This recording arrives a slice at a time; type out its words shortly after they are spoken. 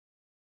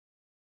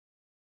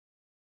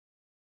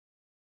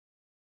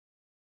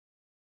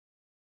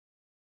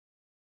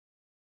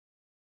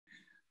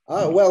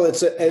Well,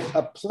 it's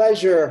a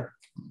pleasure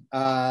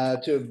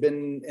to have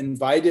been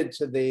invited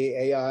to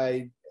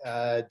the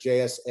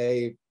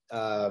AIJSA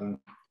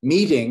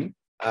meeting.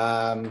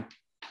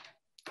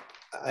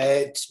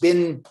 It's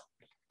been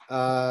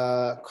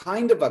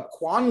kind of a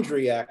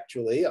quandary,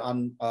 actually,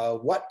 on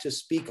what to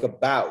speak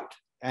about.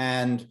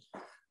 And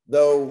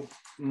though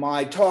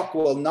my talk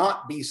will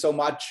not be so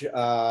much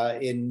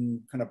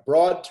in kind of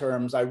broad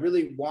terms, I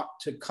really want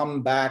to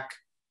come back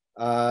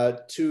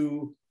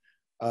to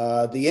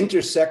the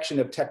intersection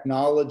of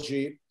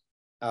technology,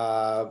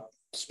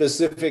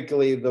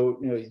 specifically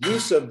the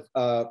use of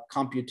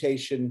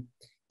computation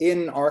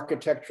in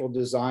architectural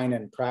design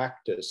and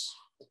practice,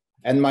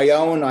 and my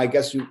own, I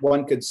guess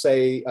one could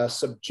say,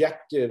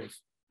 subjective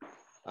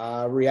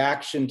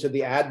reaction to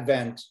the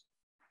advent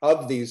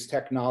of these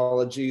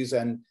technologies,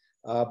 and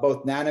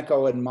both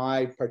Nanako and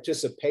my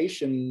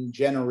participation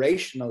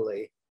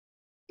generationally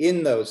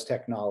in those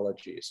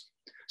technologies.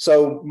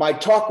 So my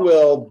talk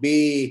will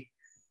be,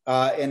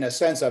 in a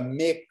sense, a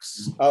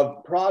mix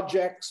of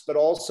projects, but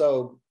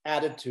also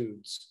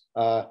attitudes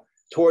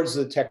towards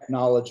the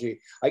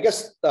technology. I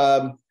guess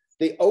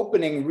the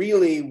opening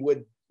really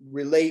would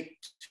relate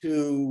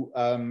to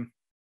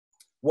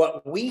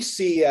what we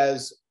see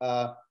as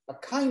a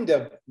kind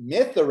of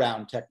myth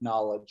around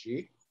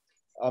technology,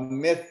 a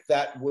myth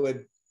that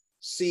would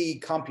see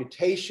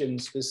computation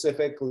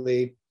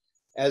specifically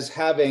as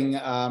having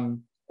a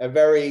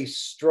very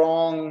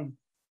strong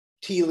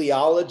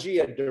teleology,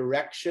 a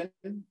direction,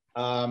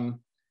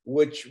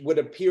 which would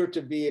appear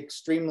to be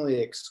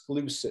extremely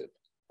exclusive.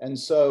 And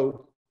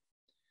so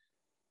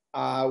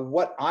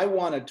what I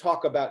want to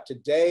talk about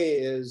today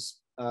is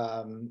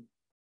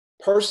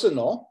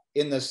personal,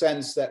 in the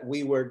sense that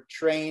we were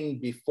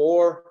trained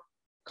before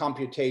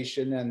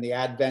computation and the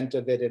advent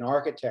of it in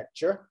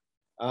architecture,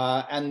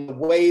 and the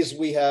ways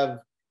we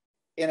have,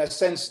 in a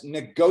sense,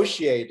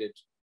 negotiated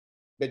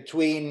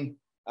between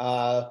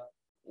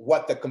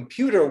what the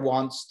computer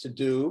wants to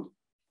do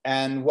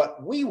and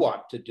what we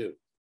want to do.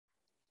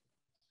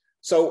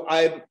 So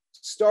I'm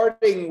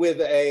starting with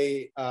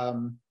a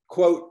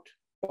quote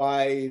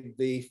by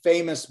the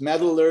famous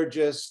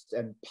metallurgist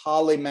and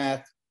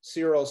polymath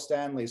Cyril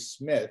Stanley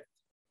Smith,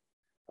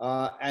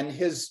 and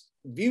his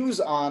views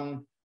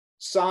on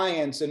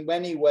science in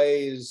many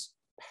ways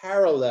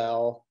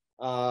parallel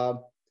a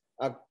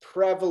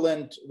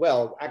prevalent,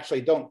 well,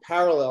 actually don't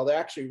parallel, they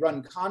actually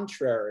run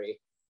contrary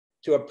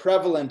to a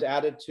prevalent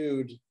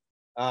attitude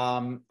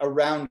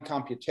around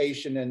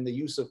computation and the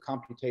use of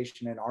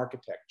computation in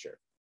architecture.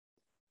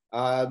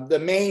 The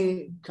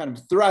main kind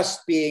of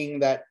thrust being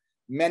that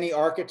many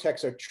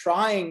architects are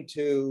trying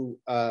to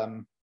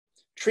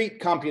treat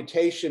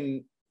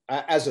computation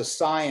as a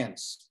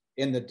science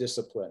in the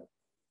discipline.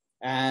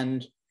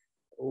 And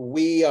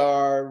we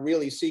are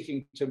really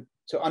seeking to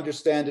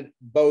understand it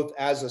both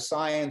as a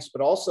science,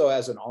 but also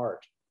as an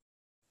art.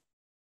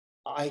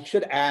 I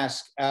should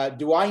ask,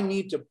 do I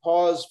need to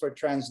pause for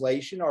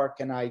translation, or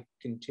can I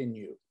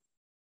continue?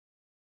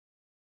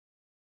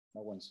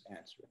 No one's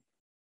answering.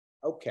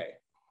 Okay.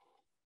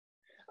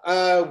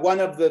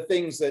 One of the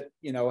things that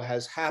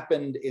has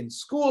happened in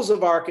schools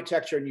of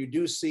architecture, and you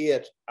do see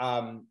it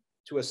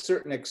to a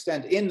certain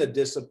extent in the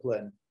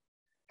discipline,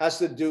 has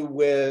to do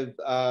with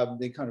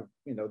the kind of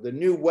the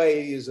new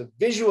ways of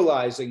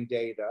visualizing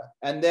data,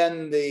 and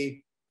then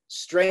the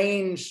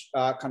strange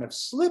kind of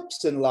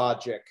slips in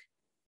logic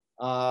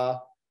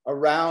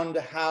around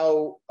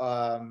how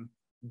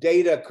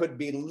data could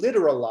be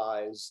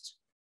literalized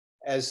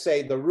as,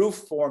 say, the roof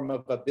form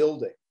of a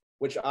building,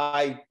 which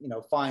I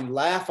find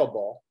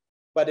laughable,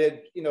 but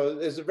it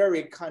is a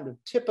very kind of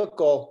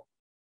typical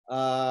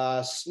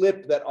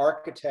slip that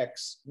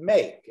architects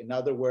make. In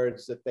other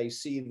words, that they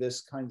see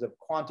this kind of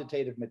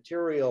quantitative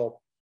material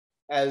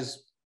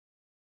as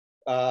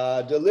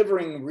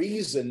delivering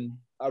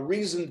a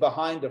reason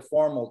behind a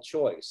formal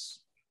choice,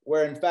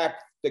 where in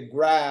fact the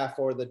graph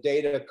or the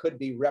data could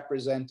be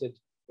represented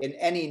in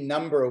any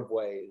number of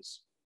ways.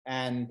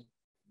 And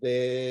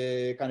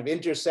the kind of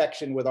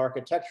intersection with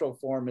architectural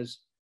form is,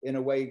 in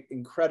a way,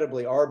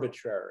 incredibly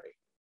arbitrary.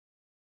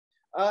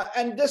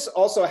 And this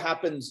also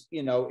happens,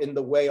 in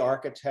the way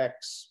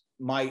architects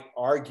might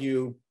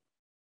argue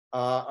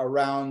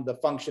around the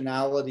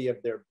functionality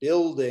of their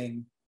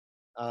building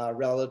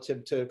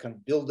relative to kind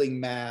of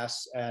building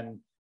mass and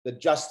the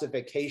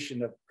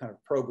justification of kind of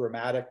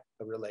programmatic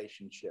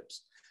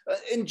relationships.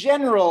 In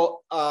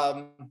general,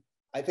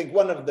 I think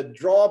one of the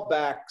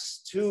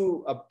drawbacks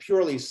to a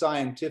purely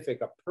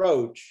scientific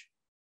approach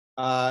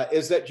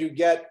is that you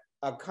get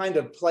a kind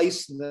of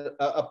placeless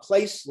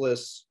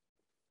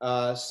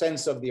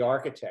sense of the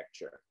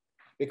architecture,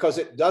 because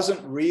it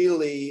doesn't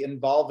really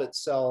involve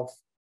itself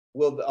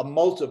with a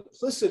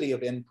multiplicity of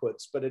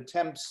inputs, but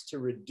attempts to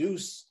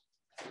reduce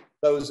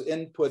those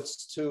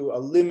inputs to a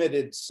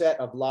limited set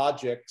of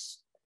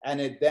logics,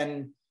 and it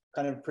then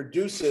kind of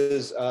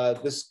produces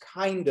this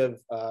kind of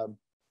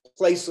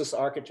placeless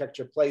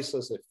architecture,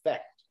 placeless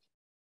effect.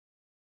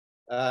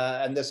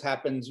 And this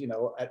happens,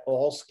 at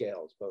all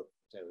scales, both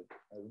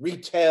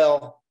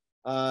retail,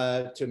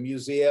 to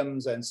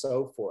museums and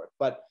so forth.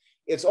 But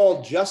it's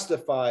all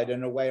justified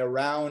in a way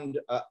around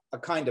a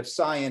kind of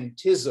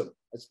scientism.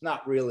 It's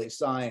not really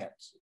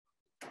science.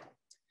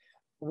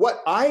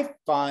 What I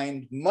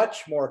find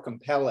much more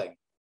compelling,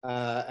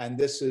 and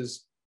this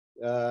is,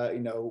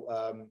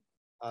 the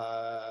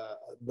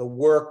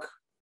work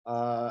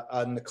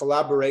on the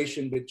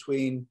collaboration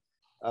between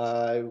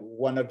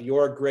one of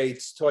your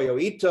greats, Toyo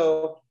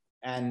Ito,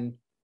 and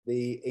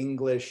the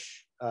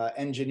English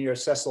engineer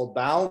Cecil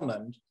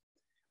Balmond,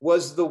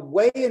 was the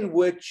way in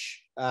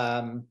which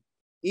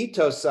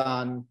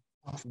Ito-san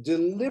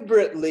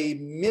deliberately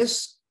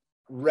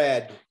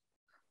misread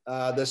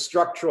the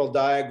structural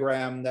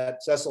diagram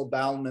that Cecil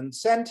Balmond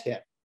sent him.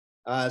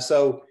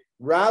 So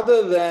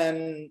rather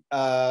than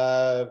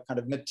kind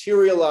of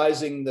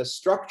materializing the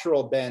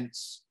structural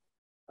bents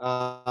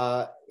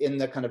in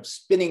the kind of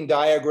spinning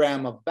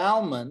diagram of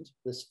Balmond,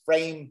 this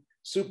frame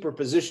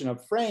superposition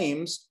of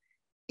frames,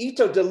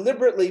 Ito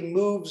deliberately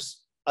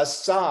moves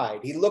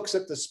aside. He looks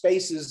at the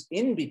spaces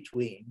in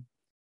between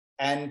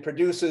and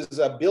produces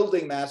a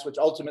building mass, which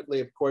ultimately,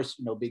 of course,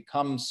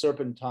 becomes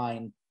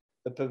Serpentine,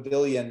 the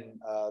pavilion,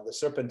 the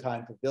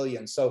Serpentine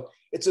Pavilion. So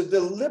it's a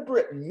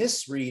deliberate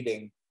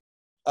misreading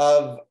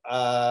of,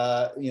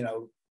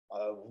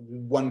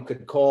 one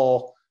could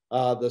call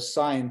the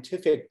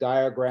scientific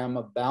diagram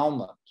of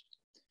Balmond.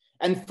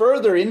 And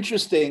further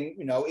interesting,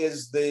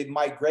 is the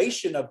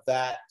migration of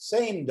that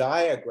same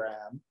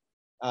diagram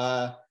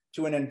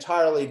to an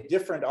entirely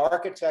different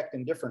architect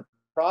and different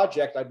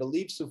project. I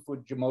believe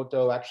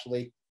Fujimoto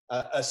actually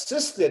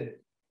assisted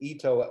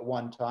Ito at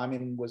one time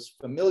and was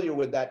familiar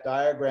with that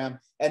diagram,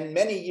 and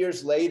many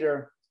years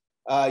later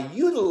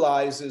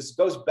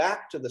goes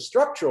back to the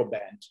structural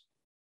bent,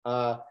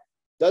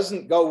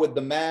 doesn't go with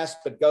the mass,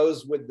 but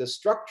goes with the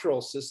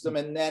structural system,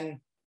 and then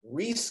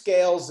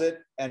rescales it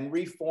and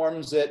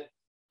reforms it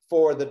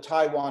for the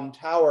Taiwan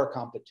Tower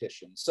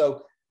competition.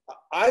 So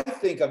I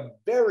think a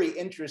very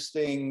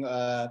interesting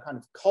kind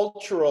of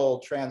cultural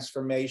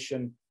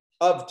transformation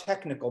of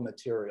technical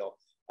material,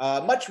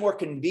 much more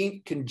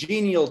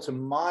congenial to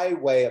my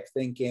way of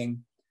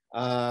thinking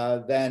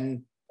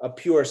than a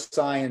pure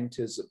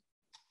scientism.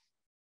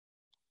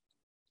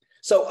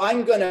 So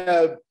I'm going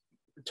to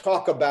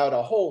talk about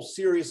a whole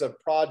series of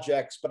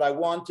projects, but I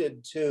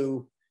wanted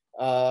to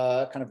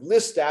kind of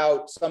list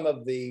out some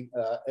of the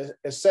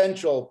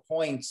essential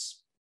points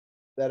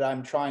that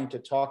I'm trying to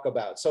talk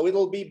about. So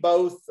it'll be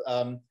both,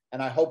 and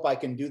I hope I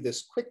can do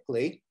this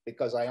quickly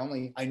because I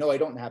know I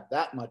don't have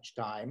that much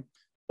time,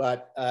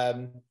 but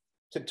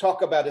to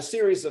talk about a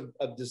series of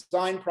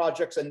design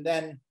projects and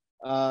then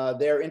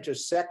their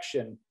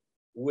intersection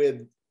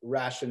with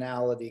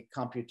rationality,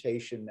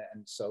 computation,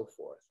 and so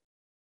forth.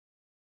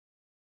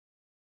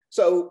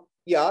 So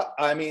yeah,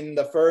 I mean,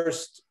 the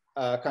first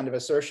kind of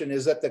assertion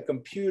is that the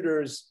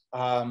computers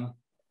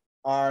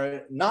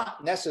are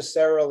not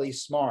necessarily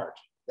smart.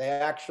 They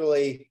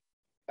actually,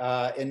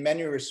 in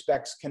many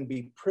respects, can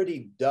be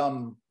pretty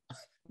dumb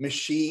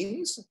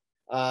machines.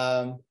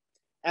 And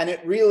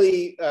it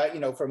really,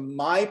 from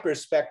my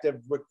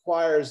perspective,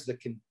 requires the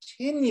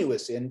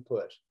continuous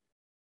input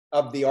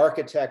of the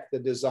architect, the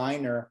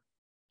designer,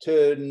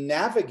 to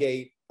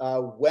navigate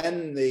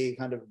when the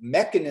kind of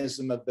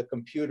mechanism of the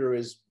computer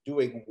is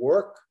doing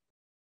work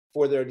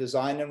for their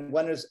design and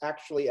when it's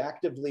actually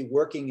actively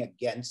working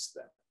against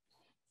them.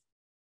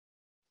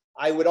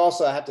 I would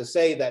also have to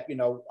say that,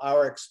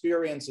 our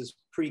experience is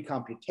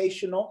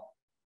pre-computational.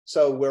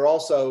 So we're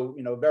also,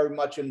 very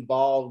much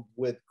involved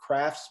with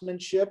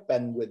craftsmanship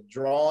and with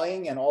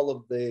drawing and all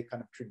of the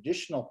kind of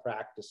traditional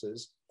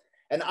practices.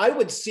 And I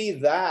would see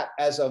that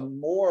as a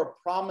more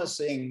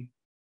promising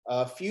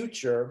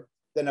future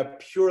than a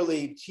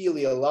purely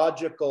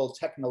teleological,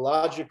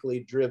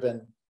 technologically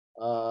driven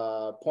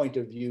point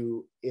of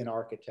view in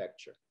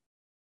architecture.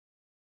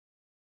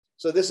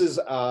 So this is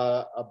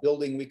a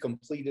building we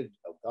completed,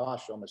 oh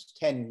gosh, almost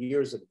 10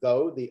 years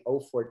ago, the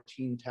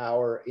O14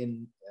 Tower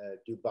in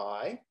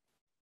Dubai.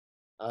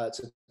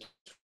 It's a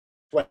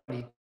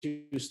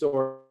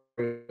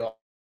 22-story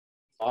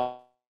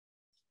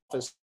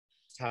office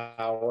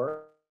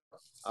tower.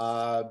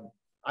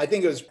 I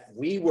think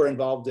we were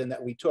involved in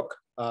that we took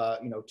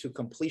to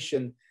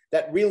completion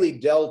that really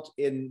dealt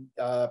in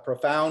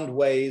profound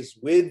ways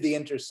with the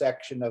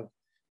intersection of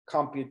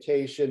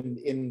computation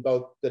in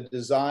both the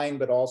design,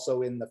 but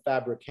also in the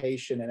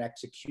fabrication and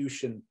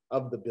execution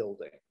of the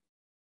building.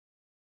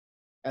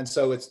 And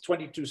so it's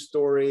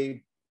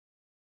 22-story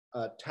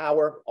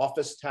tower,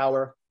 office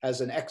tower,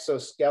 has an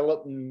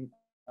exoskeleton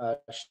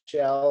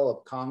shell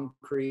of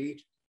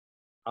concrete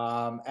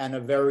and a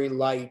very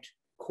light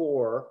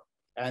core.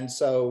 And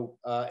so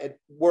it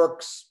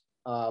works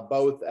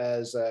both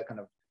as a kind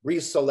of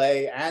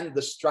brise-soleil and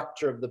the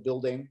structure of the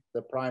building,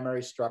 the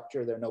primary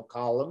structure, there are no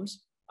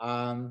columns.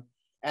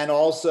 And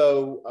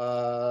also,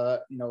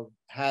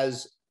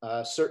 has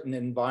certain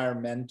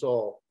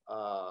environmental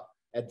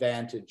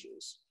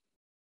advantages.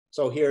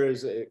 So here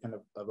is a kind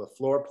of a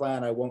floor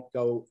plan. I won't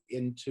go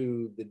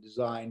into the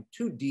design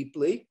too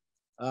deeply,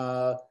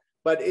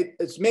 but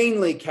it's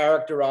mainly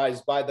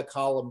characterized by the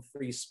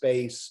column-free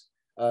space,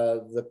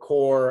 the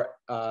core,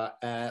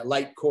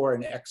 light core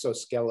and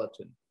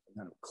exoskeleton,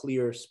 kind of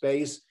clear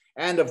space.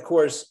 And of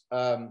course,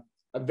 a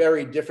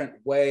very different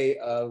way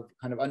of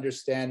kind of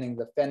understanding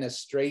the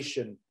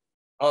fenestration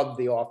of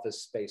the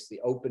office space,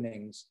 the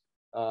openings,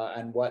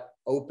 and what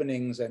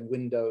openings and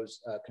windows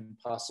can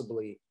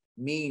possibly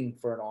mean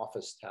for an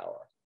office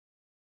tower.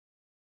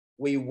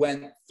 We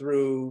went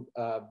through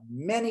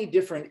many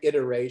different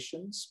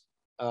iterations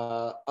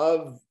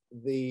of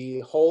the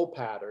whole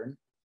pattern,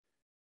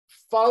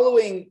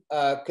 following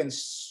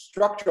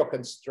structural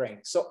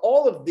constraints. So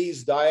all of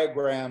these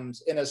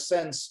diagrams, in a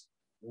sense,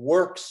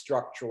 work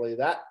structurally.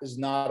 That is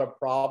not a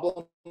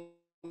problem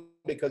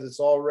because it's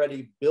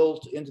already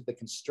built into the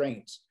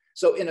constraints.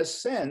 So in a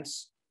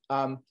sense,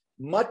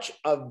 much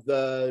of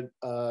the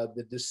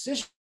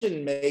decision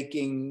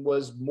making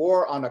was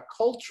more on a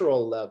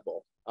cultural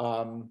level.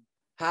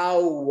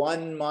 How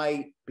one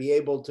might be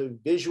able to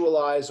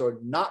visualize or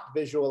not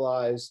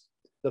visualize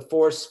the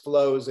force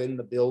flows in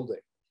the building.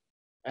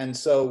 And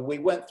so we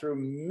went through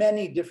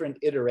many different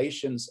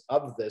iterations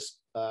of this,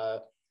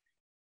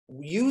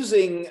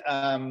 using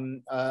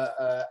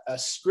a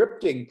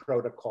scripting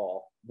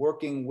protocol,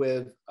 working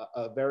with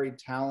a very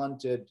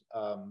talented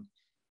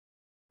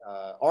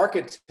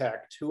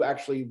architect who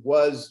actually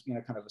was,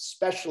 kind of a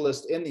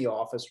specialist in the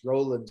office,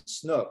 Roland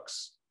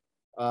Snooks,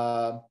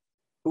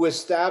 who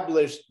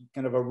established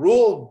kind of a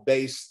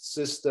rule-based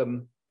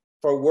system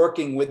for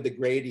working with the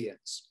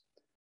gradients.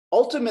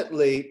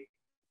 Ultimately,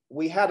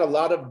 we had a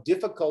lot of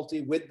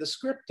difficulty with the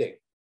scripting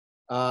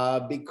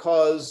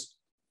because,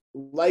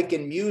 like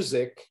in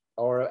music,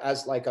 or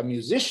as like a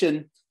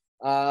musician,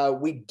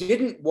 we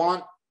didn't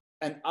want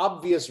an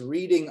obvious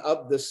reading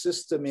of the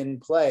system in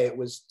play. It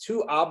was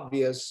too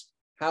obvious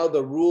how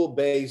the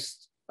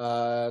rule-based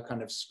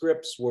kind of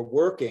scripts were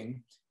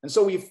working. And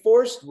so we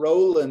forced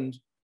Roland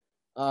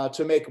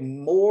to make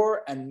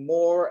more and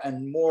more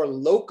and more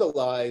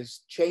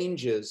localized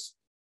changes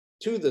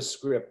to the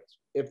script.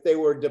 If they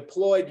were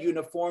deployed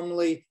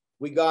uniformly,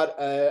 we got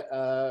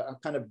a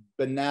kind of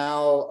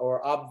banal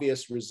or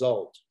obvious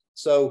result.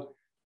 So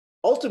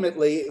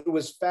ultimately, it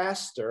was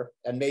faster,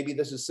 and maybe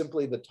this is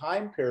simply the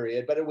time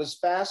period, but it was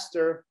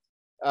faster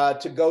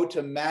to go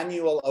to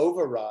manual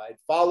override,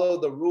 follow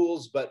the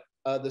rules, but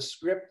the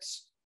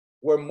scripts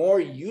were more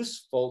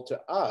useful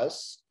to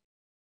us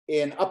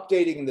in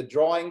updating the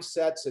drawing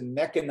sets and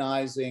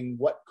mechanizing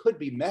what could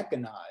be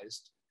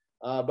mechanized.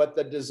 But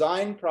the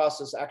design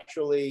process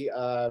actually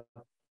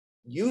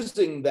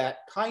using that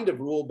kind of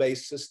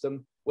rule-based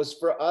system was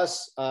for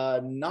us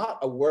not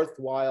a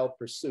worthwhile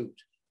pursuit.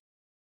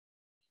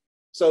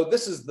 So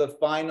this is the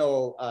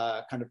final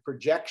kind of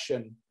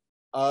projection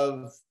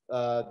of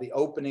the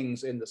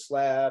openings in the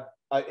slab,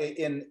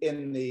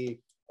 in the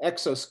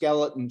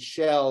exoskeleton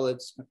shell.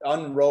 It's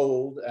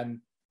unrolled, and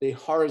the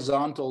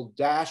horizontal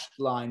dashed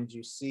lines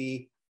you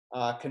see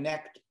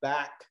connect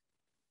back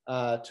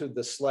to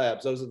the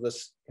slabs. Those are the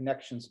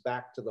connections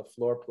back to the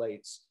floor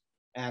plates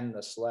and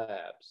the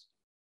slabs.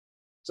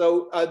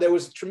 So there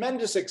was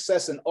tremendous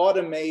success in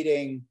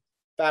automating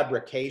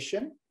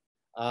fabrication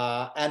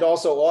and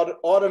also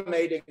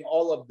automating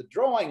all of the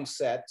drawing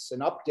sets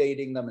and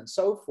updating them and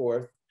so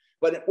forth.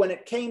 But when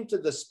it came to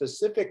the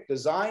specific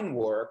design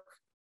work,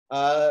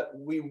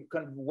 we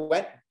kind of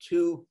went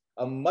to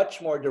a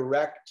much more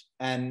direct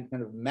and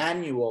kind of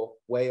manual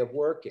way of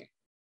working.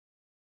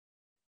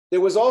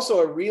 There was also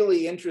a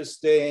really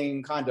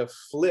interesting kind of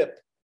flip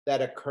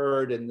that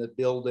occurred in the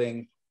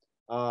building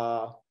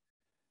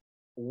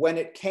when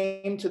it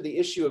came to the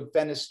issue of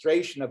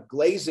fenestration, of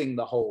glazing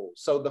the holes.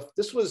 So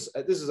this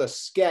is a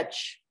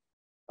sketch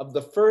of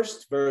the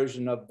first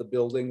version of the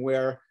building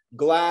where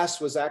glass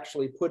was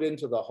actually put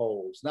into the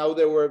holes. Now,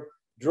 there were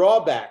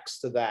drawbacks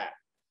to that.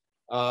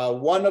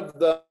 One of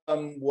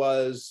them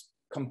was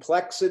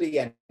complexity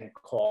and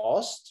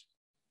cost,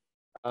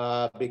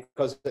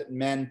 because it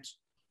meant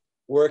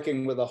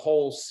working with a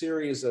whole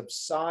series of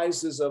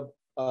sizes of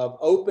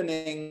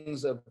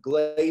openings, of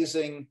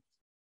glazing,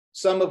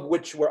 some of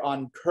which were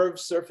on curved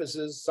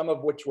surfaces, some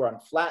of which were on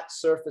flat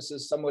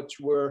surfaces, some which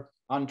were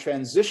on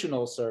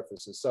transitional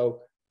surfaces.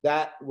 So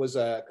that was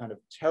a kind of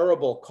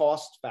terrible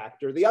cost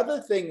factor. The other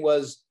thing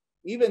was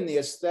even the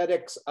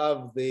aesthetics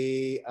of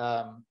the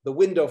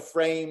window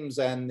frames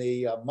and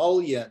the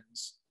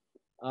mullions.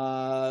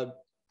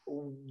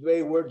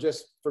 They were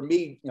just, for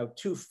me,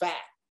 too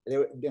fat. They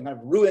kind of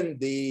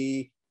ruined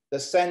the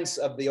sense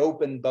of the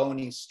open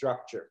bony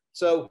structure.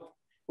 So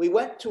we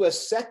went to a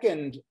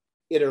second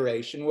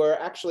iteration where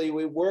actually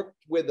we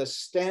worked with a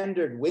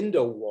standard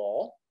window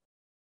wall,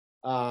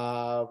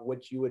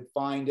 which you would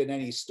find in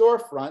any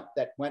storefront,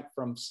 that went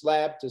from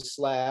slab to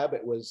slab.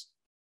 It was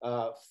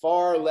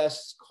far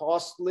less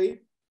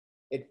costly.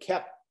 It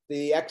kept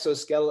the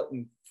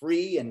exoskeleton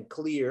free and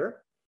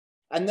clear.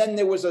 And then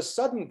there was a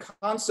sudden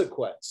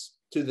consequence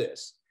to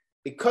this.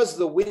 Because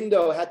the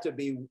window had to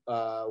be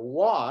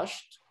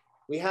washed,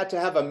 we had to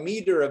have a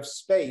meter of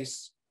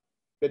space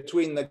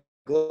between the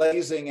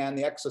glazing and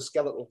the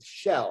exoskeletal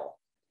shell.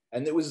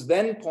 And it was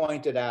then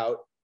pointed out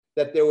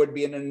that there would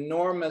be an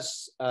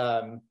enormous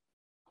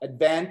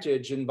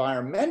advantage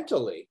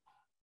environmentally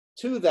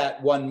to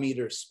that 1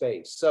 meter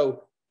space.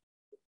 So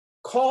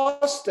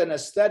cost and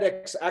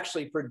aesthetics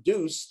actually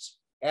produced,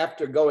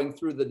 after going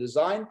through the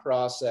design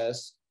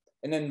process,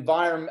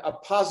 a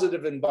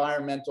positive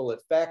environmental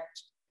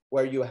effect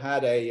where you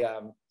had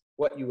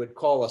what you would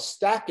call a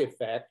stack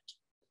effect,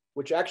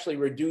 which actually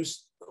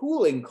reduced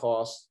cooling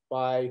costs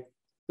by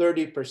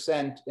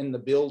 30% in the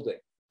building.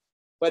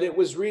 But it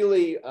was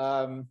really,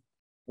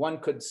 one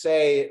could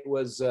say it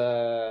was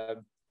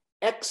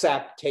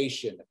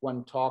exaptation. If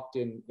one talked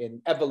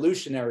in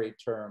evolutionary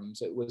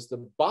terms, it was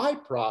the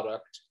byproduct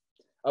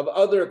of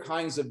other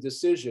kinds of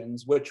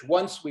decisions, which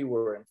once we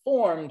were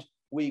informed,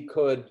 we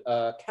could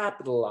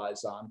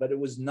capitalize on, but it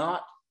was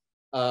not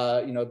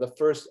the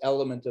first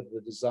element of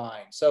the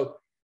design. So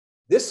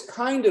this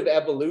kind of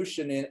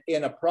evolution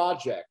in a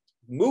project,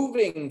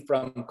 moving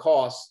from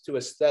cost to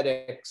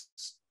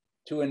aesthetics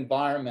to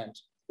environment,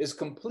 is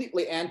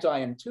completely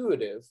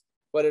anti-intuitive,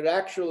 but it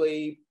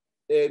actually,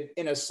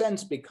 in a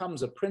sense,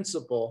 becomes a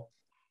principle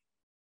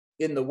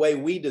in the way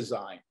we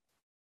design.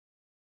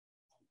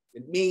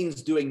 It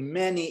means doing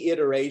many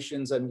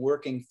iterations and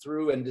working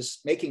through and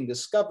making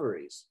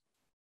discoveries.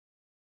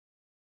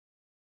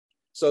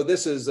 So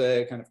this is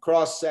a kind of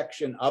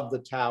cross-section of the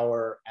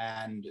tower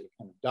and a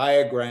kind of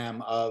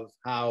diagram of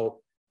how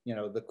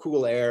the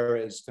cool air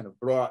is kind of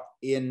brought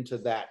into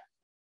that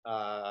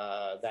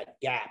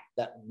gap,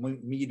 that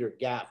meter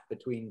gap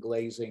between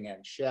glazing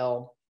and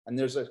shell. And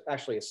there's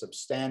actually a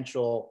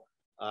substantial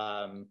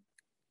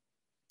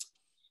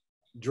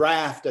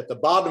draft at the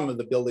bottom of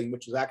the building,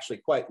 which is actually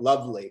quite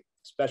lovely,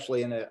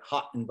 especially in a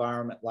hot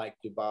environment like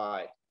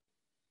Dubai.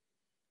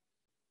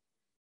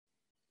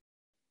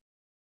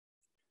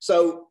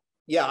 So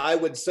yeah, I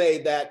would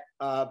say that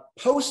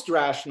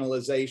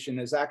post-rationalization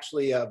is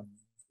actually a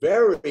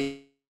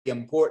very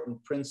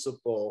important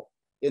principle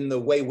in the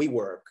way we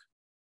work,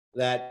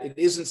 that it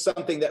isn't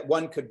something that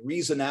one could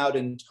reason out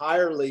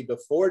entirely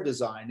before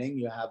designing.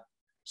 You have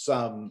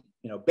some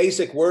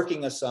basic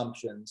working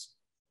assumptions,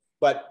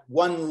 but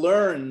one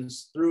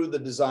learns through the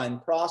design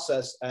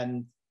process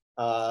and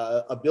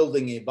a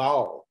building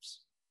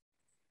evolves.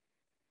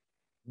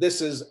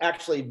 This is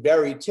actually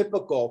very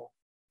typical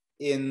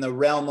in the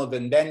realm of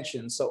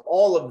invention. So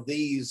all of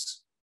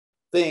these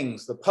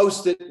things, the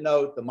Post-it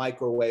note, the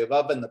microwave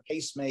oven, the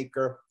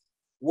pacemaker,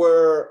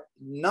 were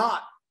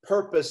not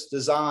purpose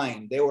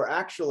designed. They were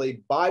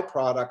actually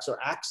byproducts or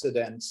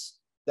accidents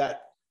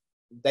that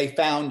they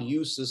found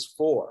uses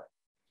for.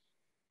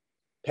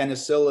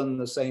 Penicillin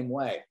the same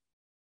way.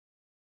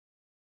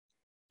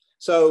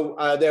 So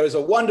there is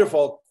a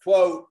wonderful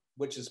quote,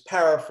 which is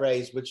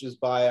paraphrased, which is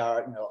by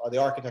the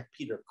architect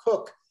Peter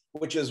Cook,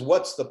 which is,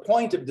 what's the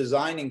point of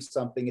designing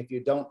something if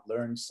you don't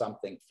learn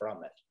something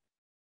from it?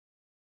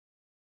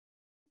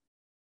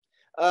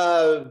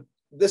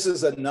 This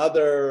is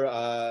another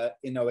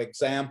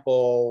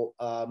example,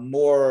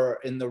 more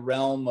in the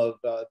realm of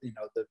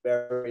the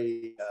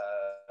very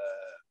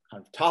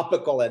kind of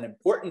topical and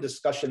important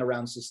discussion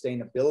around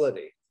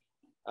sustainability.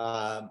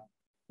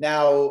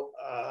 Now,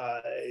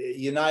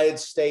 United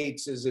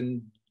States is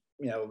in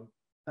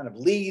kind of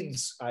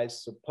leads, I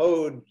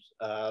suppose,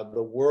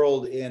 the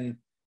world in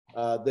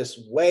this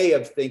way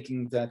of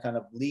thinking, the kind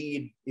of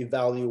lead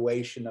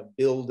evaluation of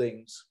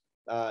buildings,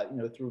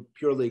 through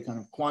purely kind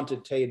of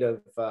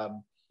quantitative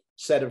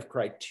set of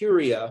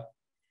criteria.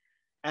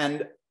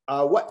 And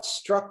what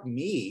struck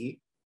me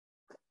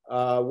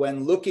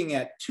when looking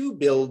at two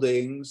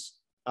buildings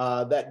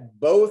that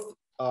both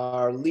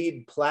are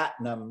LEED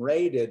Platinum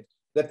rated,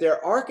 that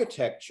their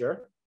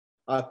architecture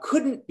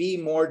couldn't be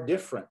more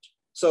different.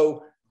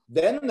 So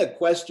then the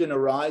question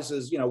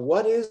arises,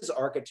 what is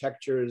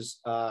architecture's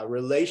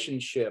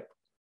relationship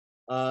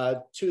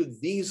to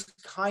these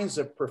kinds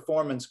of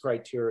performance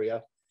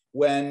criteria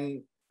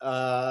when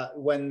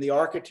the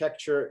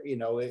architecture,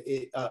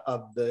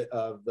 of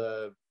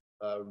the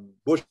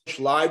Bush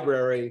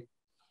Library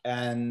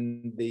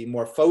and the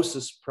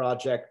Morphosis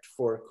project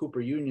for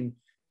Cooper Union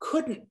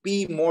couldn't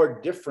be more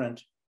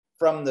different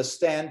from the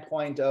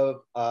standpoint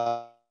of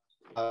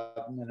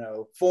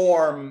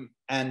form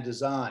and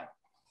design.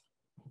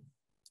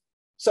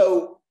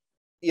 So,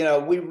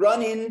 we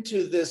run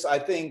into this, I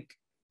think,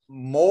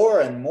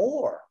 more and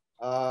more,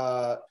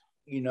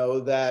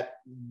 that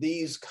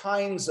these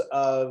kinds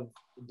of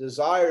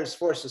desires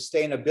for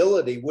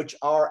sustainability, which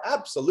are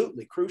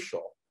absolutely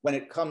crucial when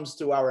it comes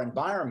to our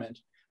environment,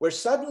 we're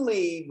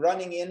suddenly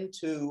running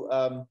into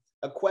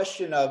a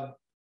question of,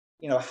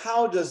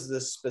 how does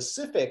the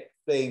specific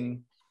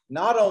thing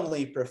not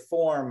only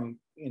perform,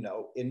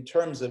 in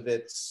terms of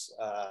its,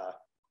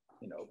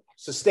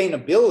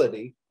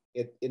 sustainability,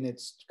 in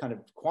its kind of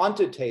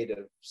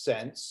quantitative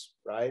sense,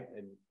 right?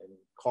 In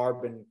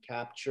carbon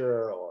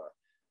capture or,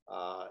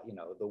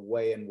 the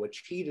way in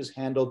which heat is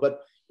handled,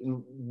 but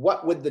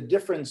what would the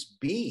difference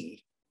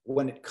be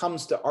when it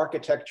comes to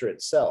architecture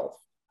itself,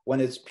 when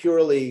it's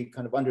purely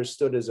kind of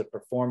understood as a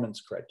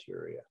performance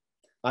criteria?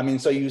 I mean,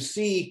 so you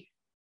see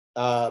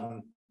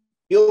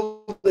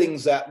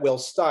buildings that will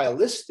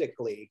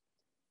stylistically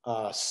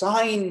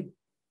sign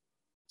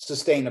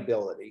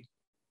sustainability,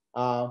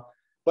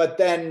 but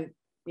then,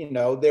 you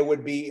know, there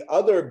would be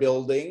other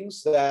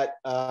buildings that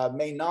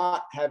may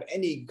not have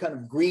any kind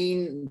of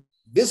green,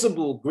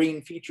 visible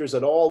green features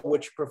at all,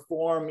 which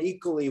perform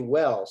equally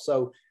well.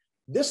 So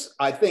this,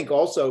 I think,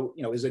 also,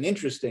 you know, is an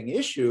interesting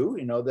issue,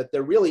 you know, that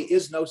there really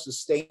is no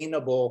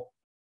sustainable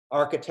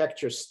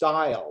architecture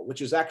style,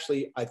 which is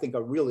actually, I think,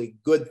 a really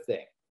good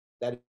thing.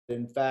 That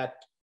in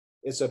fact,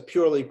 it's a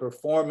purely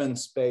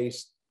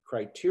performance-based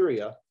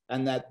criteria,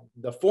 and that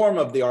the form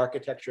of the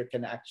architecture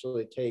can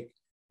actually take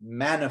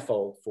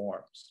manifold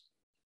forms.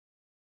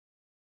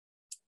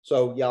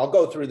 So yeah, I'll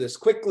go through this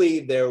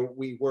quickly. There,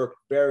 we worked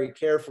very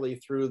carefully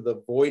through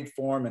the void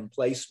form and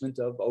placement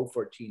of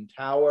 ②14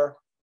 Tower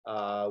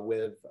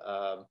with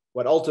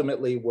what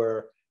ultimately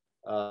were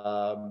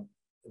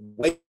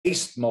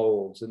waste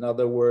molds. In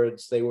other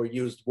words, they were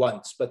used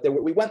once, but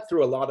we went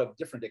through a lot of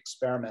different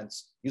experiments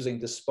using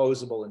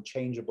disposable and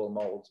changeable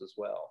molds as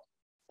well.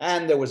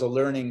 And there was a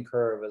learning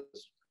curve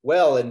as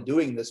well in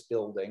doing this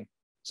building.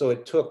 So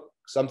it took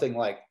something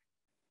like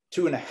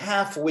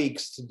 2.5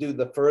 weeks to do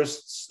the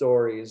first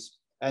stories.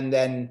 And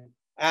then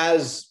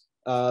as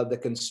the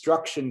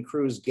construction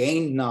crews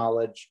gained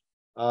knowledge,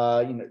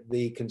 you know,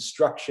 the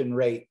construction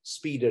rate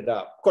speeded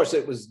up. Of course,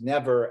 it was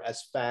never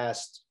as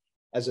fast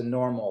as a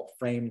normal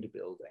framed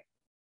building.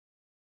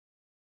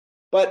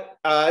 But,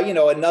 you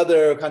know,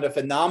 another kind of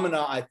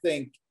phenomena, I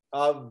think,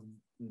 of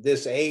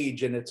this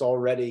age, and it's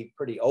already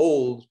pretty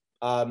old,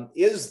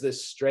 is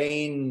this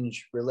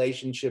strange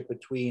relationship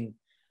between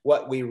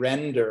what we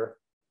render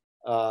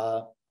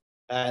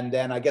and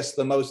then I guess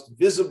the most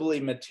visibly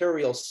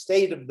material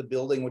state of the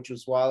building, which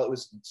was while it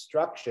was in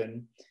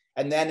construction,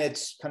 and then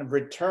it's kind of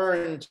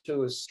returned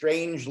to a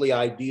strangely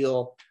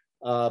ideal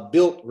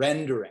built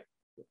rendering.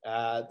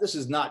 This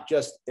is not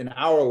just in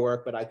our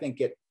work, but I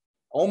think it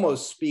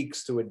almost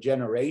speaks to a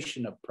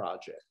generation of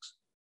projects.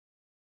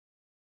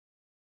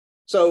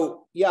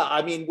 So yeah,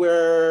 I mean,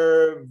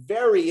 we're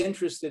very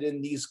interested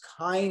in these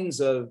kinds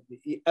of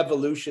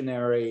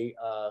evolutionary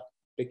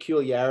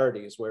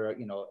peculiarities where,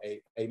 you know,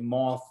 a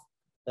moth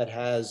that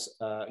has,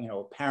 you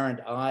know, apparent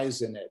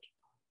eyes in it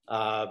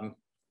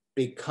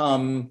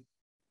become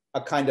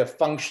a kind of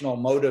functional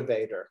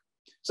motivator.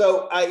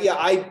 So yeah,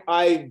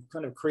 I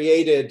kind of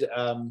created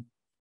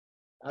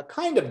a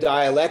kind of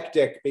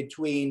dialectic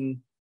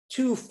between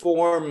two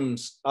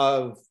forms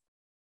of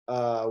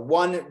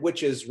one,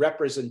 which is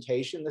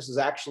representation. This is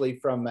actually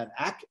from an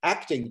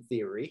acting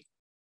theory.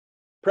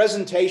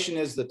 Presentation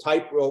is the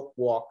tightrope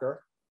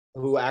walker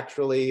who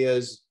actually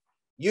is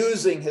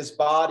using his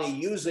body,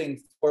 using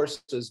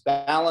forces,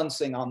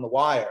 balancing on the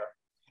wire.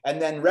 And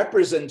then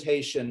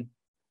representation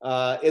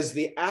is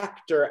the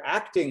actor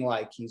acting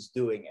like he's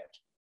doing it.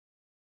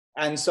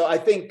 And so I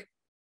think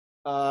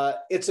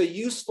it's a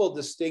useful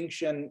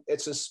distinction.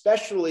 It's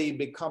especially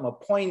become a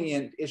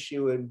poignant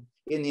issue in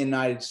the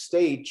United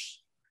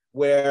States,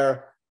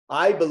 where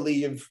I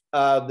believe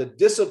the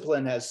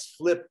discipline has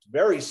flipped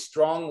very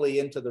strongly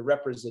into the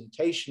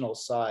representational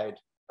side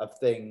of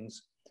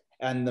things.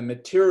 And the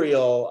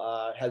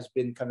material has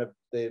been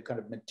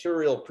the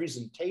material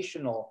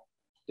presentational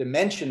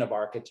dimension of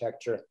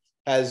architecture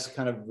has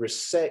kind of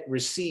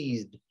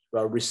receded.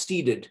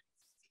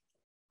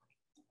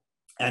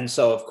 And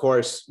so, of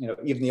course, you know,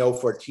 even the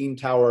 ②14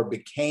 Tower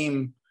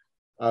became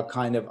a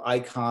kind of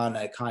icon,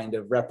 a kind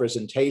of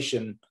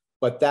representation,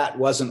 but that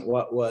wasn't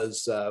what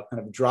was kind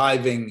of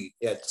driving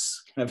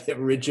its kind of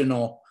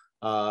original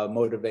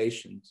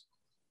motivations.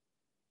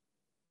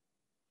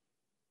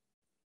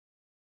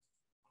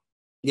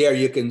 Here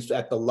you can,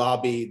 at the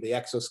lobby, the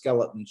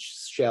exoskeleton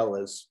shell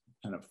is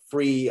kind of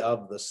free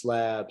of the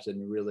slabs,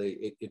 and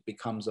really it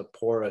becomes a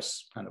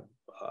porous kind of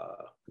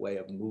way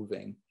of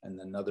moving.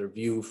 And another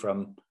view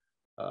from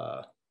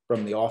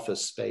the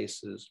office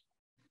spaces.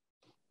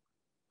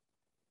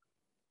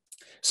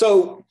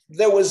 So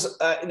there was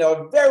you know,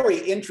 a very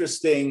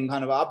interesting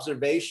kind of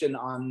observation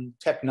on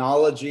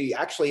technology,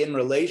 actually in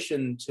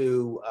relation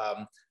to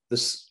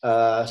this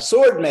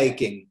sword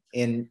making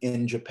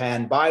in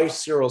Japan by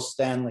Cyril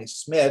Stanley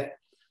Smith,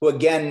 who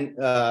again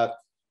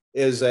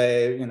is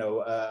a, you know,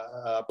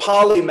 a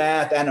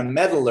polymath and a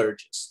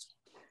metallurgist.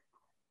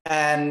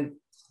 And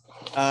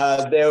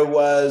there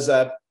was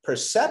a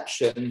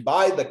perception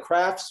by the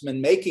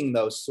craftsmen making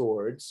those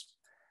swords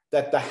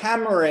that the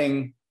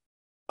hammering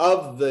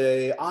of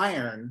the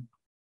iron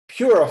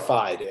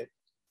purified it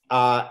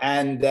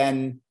and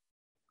then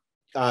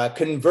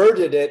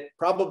converted it.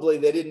 Probably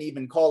they didn't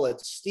even call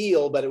it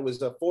steel, but it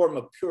was a form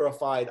of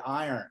purified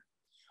iron.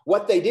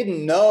 What they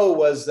didn't know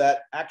was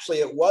that actually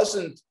it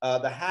wasn't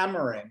the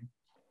hammering,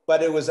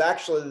 but it was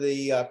actually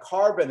the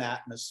carbon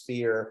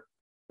atmosphere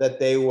that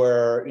they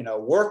were, you know,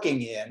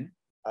 working in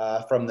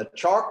from the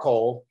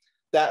charcoal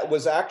that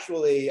was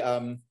actually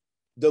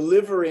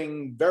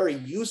delivering very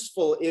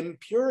useful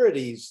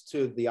impurities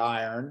to the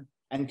iron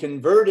and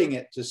converting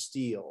it to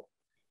steel.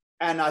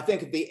 And I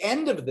think at the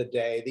end of the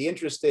day, the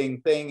interesting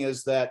thing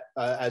is that,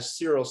 as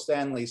Cyril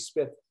Stanley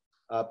Smith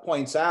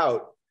points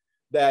out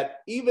that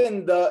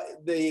even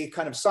the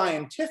kind of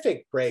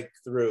scientific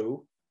breakthrough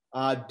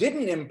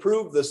didn't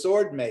improve the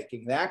sword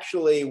making. They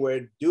actually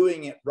were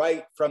doing it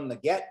right from the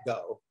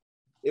get-go.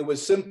 It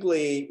was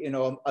simply,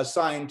 a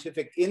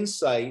scientific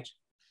insight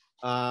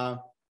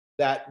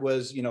that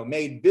was,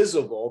 made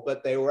visible,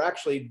 but they were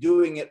actually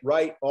doing it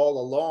right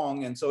all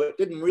along. And so it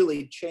didn't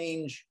really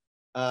change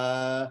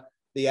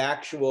the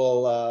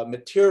actual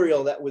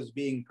material that was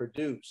being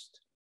produced.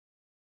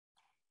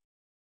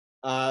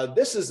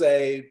 This is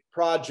a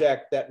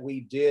project that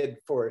we did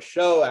for a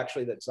show,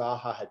 actually, that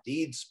Zaha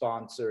Hadid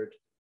sponsored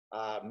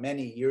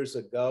many years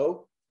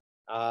ago.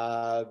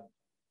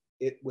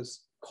 It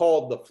was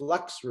called the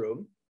Flux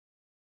Room.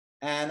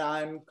 And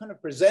I'm kind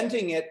of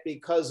presenting it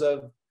because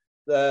of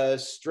the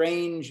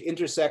strange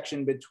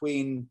intersection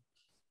between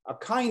a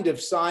kind of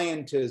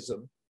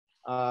scientism.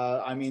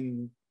 I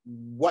mean,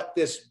 what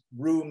this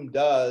room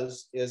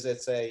does is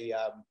it's a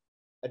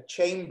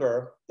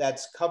chamber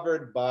that's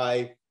covered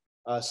by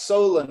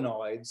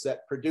solenoids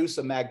that produce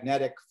a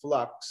magnetic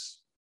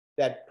flux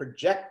that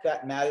project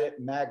that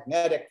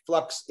magnetic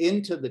flux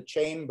into the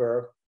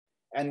chamber.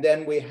 And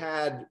then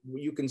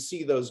you can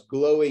see those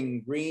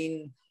glowing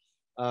green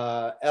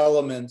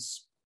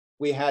elements.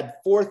 We had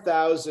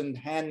 4,000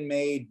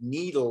 handmade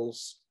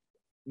needles,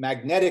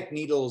 magnetic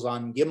needles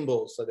on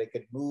gimbals, so they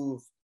could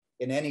move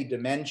in any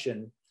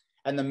dimension.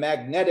 And the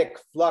magnetic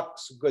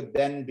flux could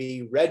then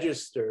be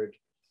registered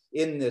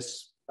in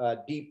this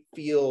deep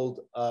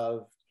field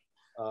of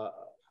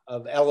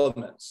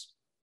elements.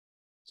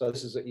 So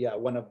this is,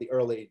 one of the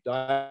early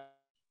diagrams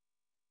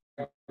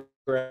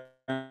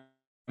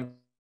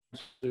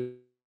to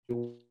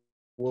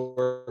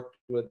work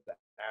with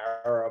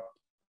Arab,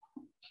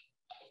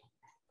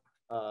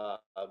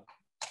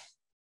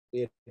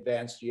 the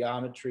advanced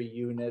geometry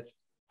unit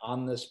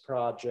on this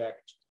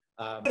project.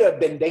 It could have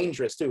been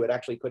dangerous too. It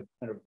actually could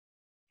kind of,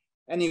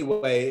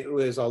 anyway, it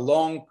was a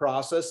long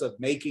process of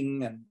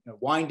making and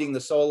winding the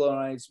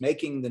solenoids,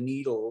 making the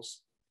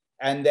needles.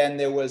 And then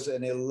there was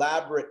an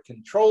elaborate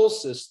control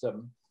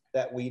system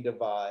that we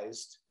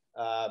devised.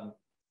 And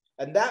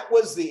that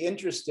was the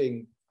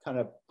interesting kind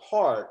of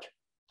part.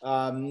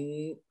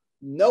 No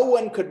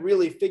one could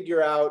really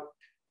figure out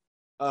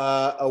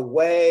a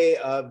way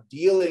of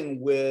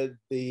dealing with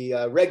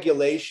the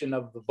regulation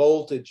of the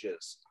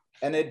voltages.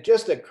 And it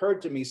just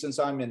occurred to me, since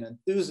I'm an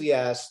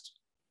enthusiast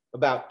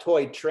about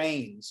toy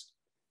trains,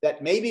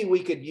 that maybe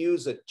we could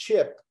use a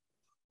chip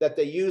that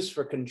they use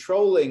for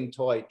controlling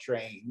toy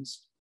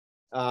trains,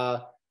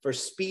 for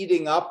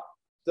speeding up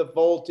the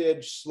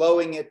voltage,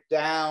 slowing it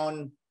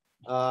down,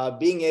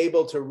 being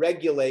able to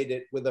regulate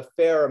it with a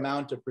fair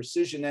amount of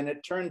precision. And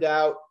it turned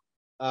out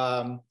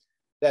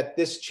that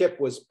this chip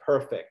was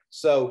perfect.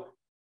 So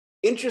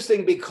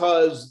interesting,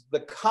 because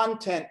the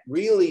content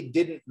really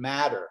didn't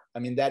matter. I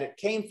mean, that it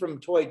came from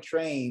toy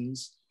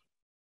trains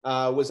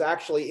was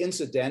actually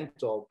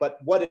incidental, but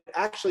what it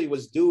actually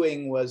was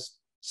doing was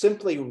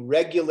simply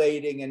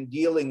regulating and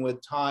dealing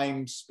with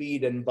time,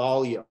 speed, and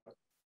volume.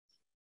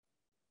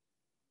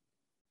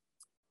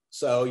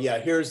 So yeah,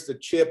 here's the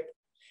chip.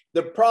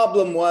 The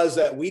problem was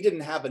that we didn't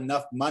have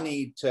enough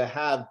money to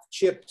have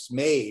chips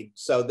made.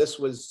 So this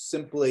was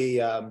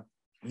simply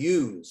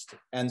used.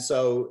 And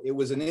so it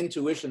was an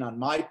intuition on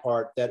my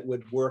part that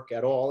would work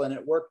at all. And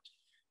it worked,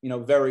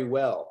 very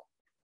well.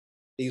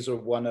 These are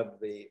one of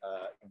the,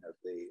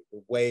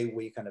 the way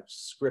we kind of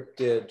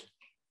scripted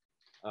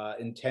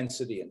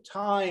intensity and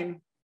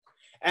time.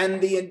 And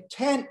the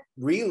intent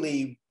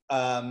really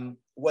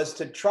was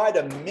to try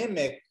to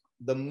mimic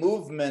the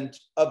movement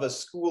of a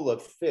school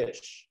of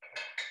fish,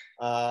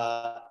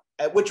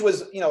 which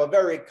was, a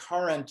very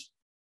current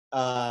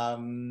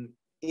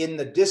in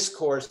the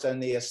discourse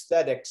and the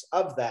aesthetics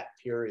of that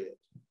period.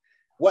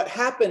 What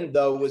happened,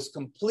 though, was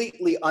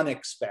completely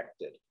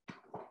unexpected.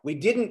 We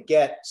didn't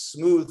get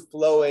smooth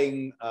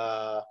flowing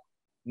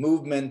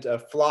movement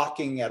of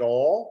flocking at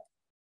all.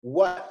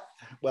 Well,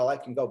 I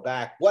can go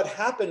back. What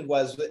happened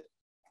was that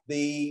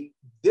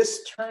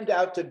this turned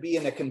out to be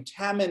in a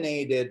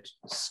contaminated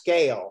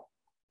scale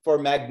for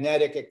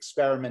magnetic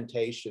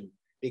experimentation,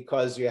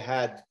 because you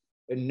had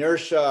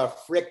inertia,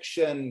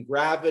 friction,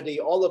 gravity,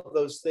 all of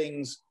those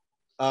things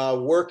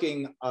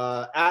working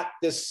at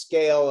this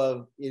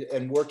scale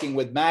and working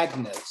with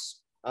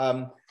magnets.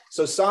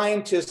 So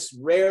scientists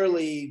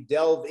rarely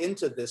delve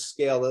into this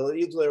scale. They'll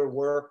either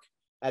work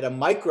at a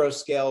micro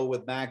scale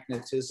with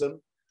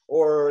magnetism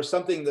or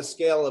something the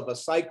scale of a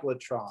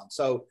cyclotron.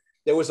 So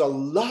there was a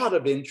lot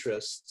of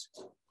interest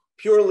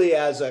purely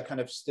as a kind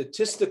of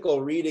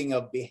statistical reading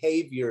of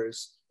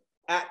behaviors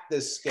at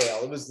this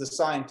scale. It was the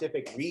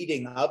scientific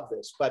reading of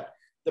this, but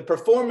the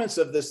performance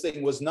of this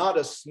thing was not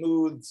a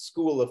smooth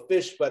school of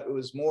fish, but it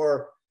was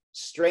more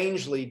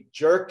strangely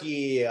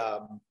jerky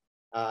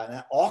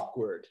and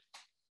awkward.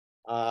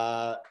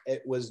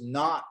 It was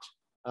not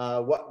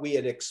what we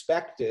had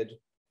expected.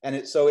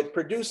 And so it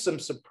produced some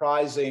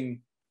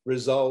surprising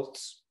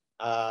results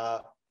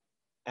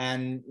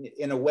and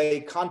in a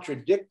way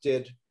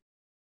contradicted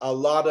a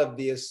lot of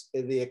the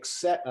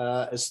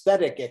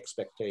aesthetic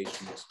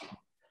expectations.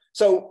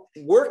 So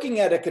working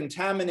at a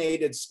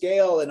contaminated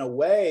scale in a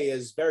way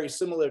is very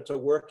similar to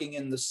working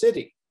in the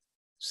city.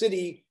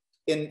 City,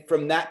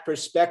 from that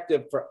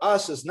perspective, for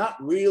us, is not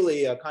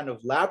really a kind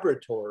of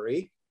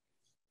laboratory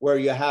where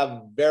you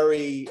have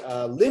very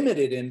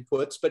limited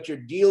inputs, but you're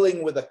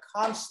dealing with a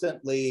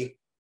constantly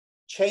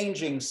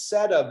changing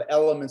set of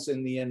elements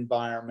in the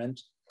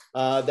environment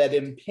that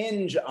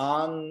impinge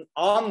on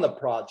the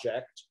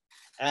project,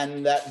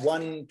 and that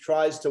one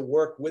tries to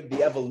work with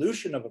the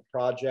evolution of a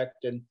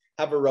project and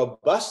have a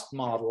robust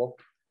model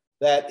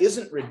that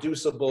isn't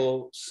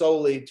reducible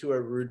solely to a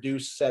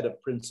reduced set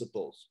of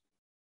principles.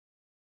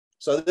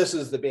 So this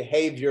is the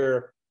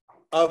behavior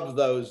of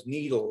those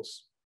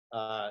needles.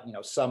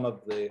 Some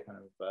of the kind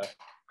of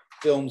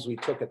films we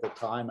took at the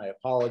time, I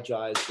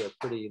apologize, they're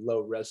pretty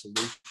low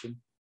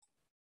resolution.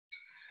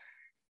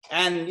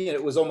 And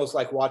it was almost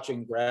like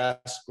watching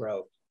grass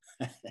grow.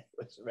 It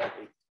was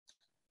very.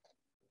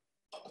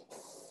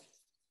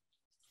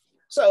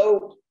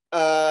 So,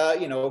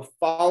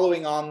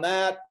 following on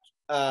that,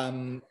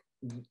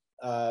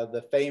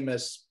 the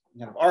famous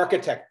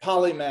architect,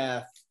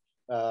 polymath,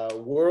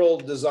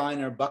 world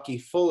designer Bucky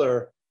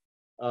Fuller,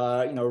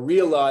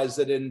 realized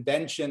that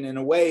invention, in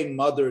a way,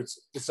 mothers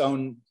its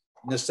own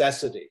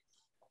necessity.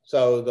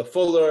 So the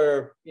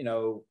Fuller,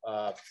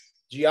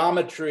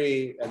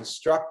 geometry and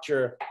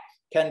structure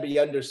can be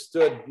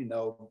understood,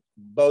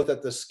 both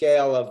at the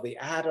scale of the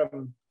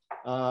atom,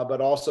 but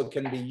also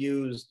can be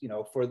used,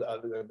 for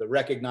the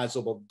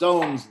recognizable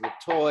domes, the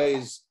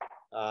toys,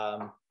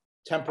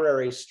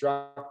 temporary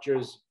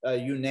structures,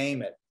 you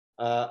name it.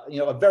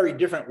 A very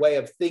different way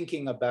of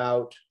thinking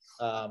about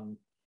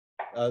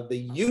the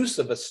use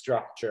of a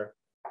structure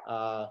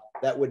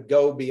that would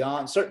go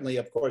beyond. Certainly,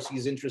 of course,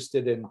 he's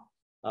interested in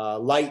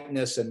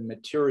lightness and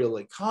material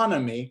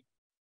economy,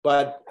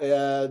 but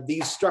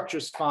these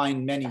structures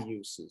find many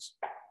uses,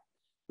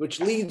 which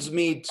leads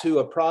me to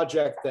a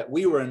project that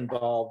we were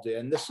involved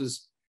in. This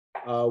is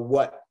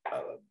what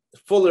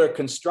Fuller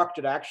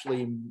constructed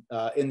actually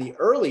in the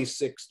early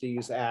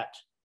 60s at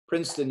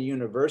Princeton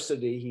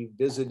University. He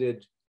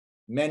visited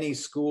many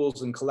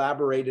schools and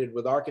collaborated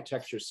with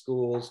architecture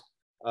schools,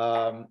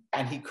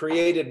 and he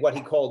created what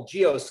he called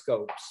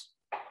geoscopes,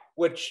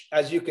 which,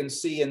 as you can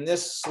see in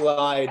this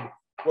slide,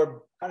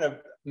 were kind of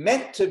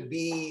meant to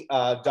be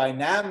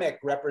dynamic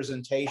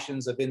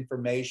representations of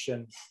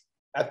information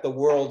at the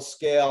world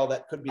scale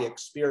that could be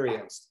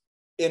experienced.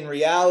 In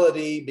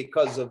reality,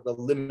 because of the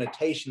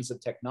limitations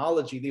of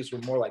technology, these were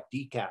more like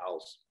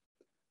decals.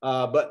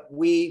 But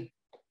we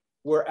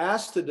were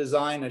asked to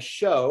design a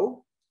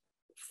show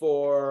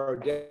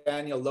for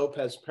Daniel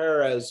Lopez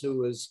Perez,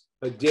 who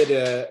did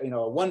a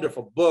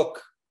wonderful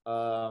book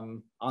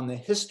on the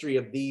history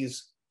of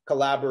these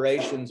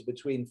collaborations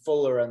between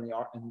Fuller and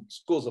the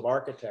schools of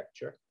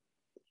architecture,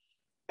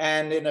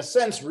 and in a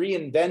sense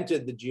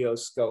reinvented the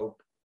geoscope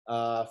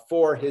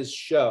for his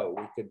show.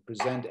 We could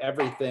present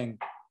everything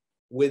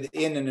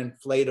within an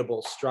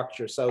inflatable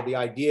structure. So the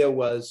idea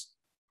was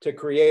to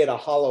create a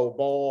hollow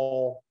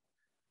ball,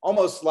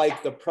 almost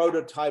like the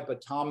prototype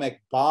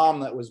atomic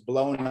bomb that was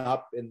blown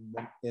up in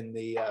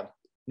the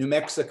New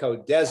Mexico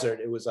desert.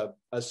 It was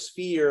a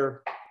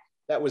sphere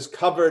that was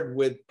covered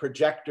with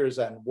projectors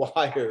and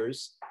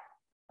wires.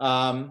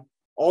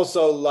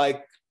 Also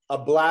like a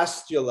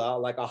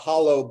blastula, like a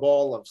hollow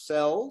ball of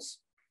cells,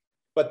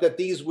 but that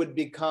these would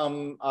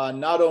become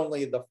not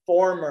only the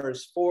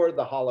formers for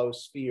the hollow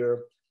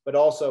sphere, but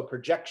also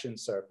projection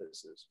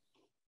surfaces.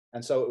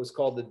 And so it was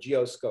called the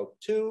Geoscope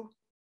 2.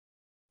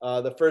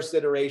 The first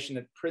iteration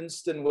at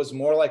Princeton was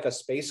more like a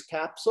space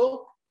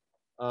capsule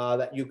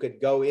that you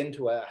could go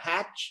into a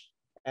hatch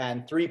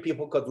and 3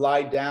 people could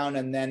lie down,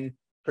 and then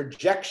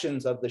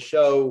projections of the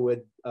show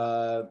would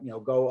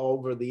go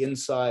over the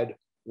inside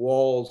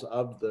walls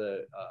of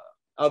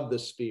the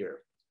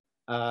sphere.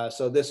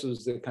 So this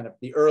was the kind of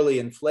the early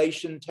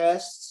inflation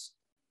tests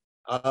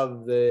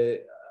of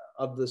the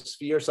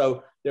sphere.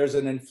 So there's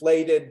an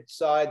inflated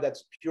side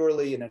that's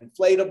purely an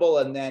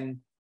inflatable, and then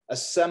a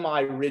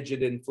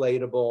semi-rigid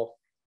inflatable,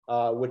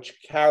 which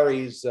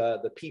carries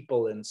the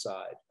people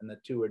inside, and the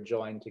two are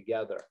joined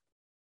together.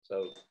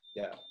 So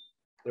yeah,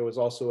 there was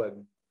also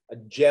a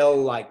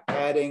gel-like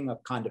padding, a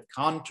kind of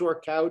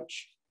contour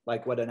couch,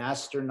 like what an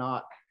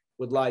astronaut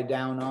would lie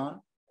down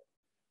on.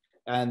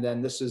 And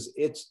then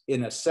it's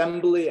in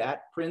assembly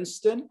at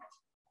Princeton,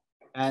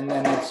 and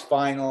then its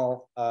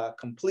final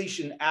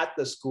completion at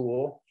the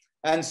school.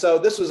 And so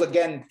this was,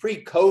 again,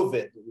 pre-COVID.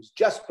 It was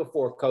just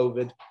before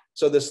COVID.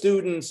 So the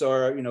students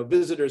or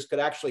visitors could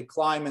actually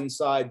climb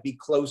inside, be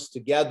close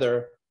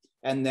together,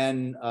 and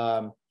then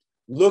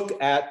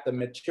look at the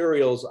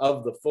materials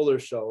of the Fuller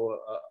show,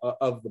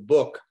 of the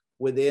book,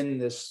 within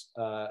this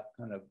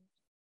kind of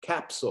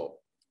capsule.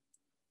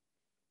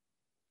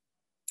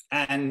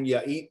 And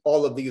yeah,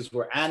 all of these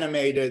were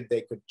animated.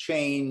 They could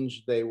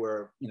change. They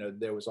were,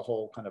 there was a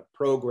whole kind of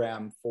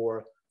program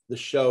for the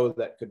show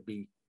that could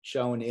be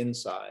shown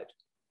inside.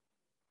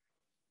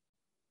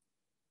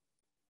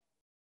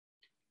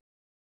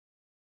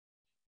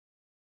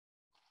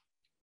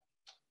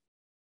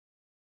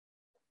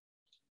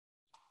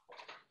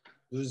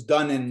 It was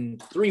done in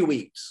 3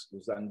 weeks. It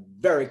was done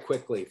very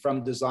quickly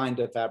from design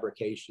to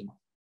fabrication.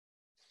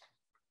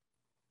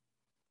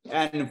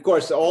 And of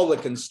course, all the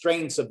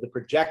constraints of the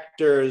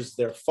projectors,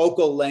 their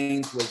focal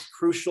length was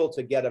crucial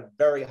to get a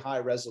very high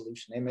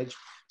resolution image.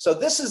 So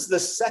this is the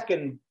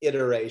second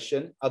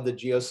iteration of the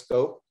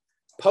geoscope.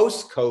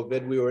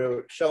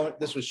 Post-COVID,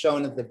 this was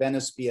shown at the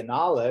Venice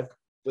Biennale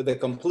with a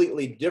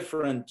completely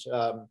different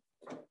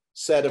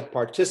set of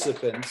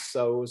participants.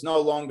 So it was no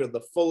longer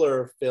the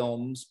fuller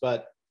films,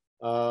 but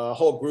a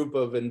whole group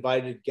of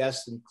invited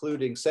guests,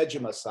 including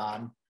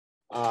Sejima-san,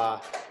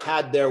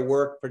 had their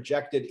work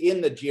projected in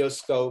the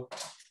geoscope.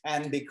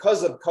 And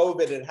because of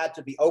COVID, it had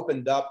to be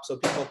opened up so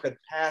people could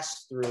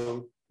pass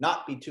through,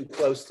 not be too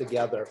close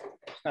together,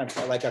 kind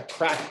of like a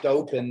cracked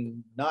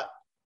open nut.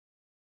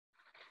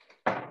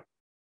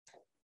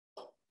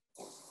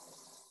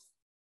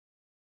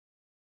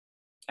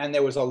 And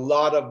there was a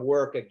lot of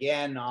work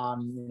again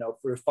on,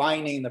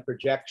 refining the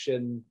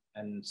projection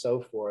and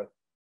so forth.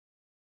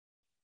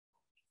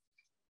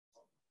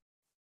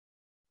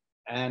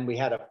 And we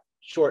had a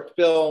short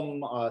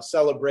film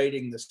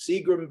celebrating the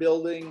Seagram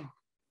building,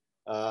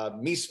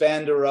 Mies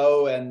van der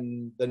Rohe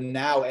and the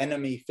now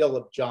enemy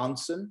Philip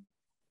Johnson.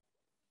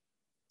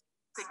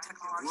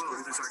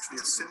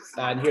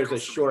 And here's a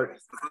short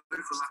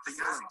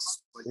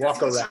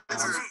walk around.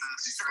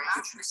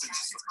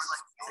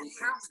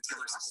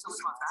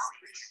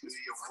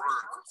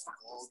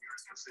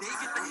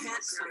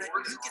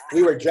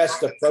 We were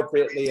dressed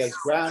appropriately as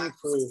ground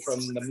crew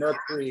from the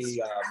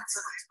Mercury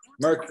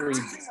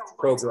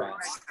program.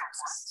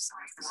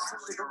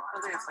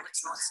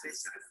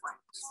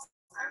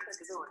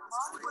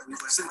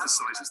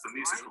 Synthesizers, the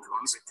musical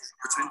ones,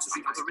 pretend to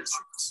be other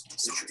instruments.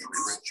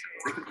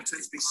 They can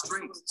pretend to be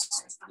strings.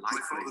 My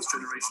father's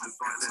generation of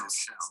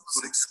violinists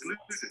was excluded.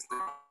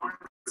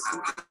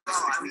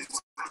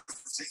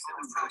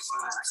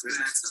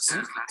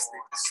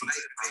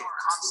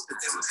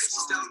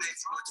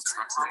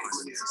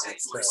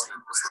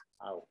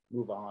 I'll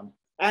move on.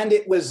 And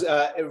it was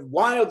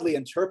wildly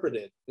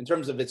interpreted in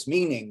terms of its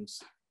meanings.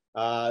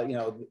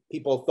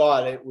 People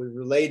thought it was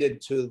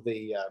related to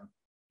the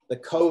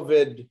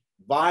COVID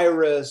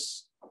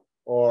virus,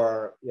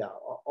 or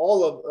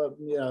all of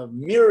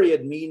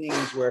myriad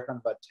meanings were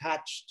kind of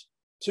attached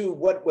to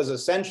what was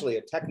essentially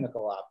a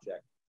technical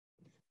object.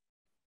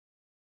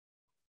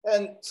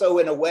 And so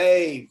in a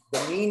way,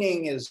 the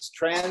meaning is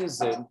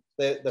transient.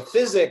 The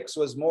physics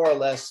was more or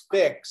less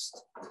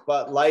fixed,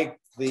 but like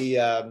the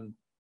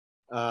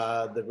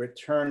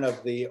return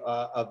of the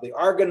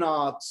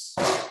Argonauts,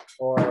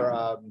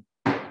 or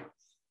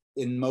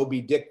in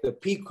Moby Dick, the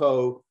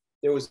Pico,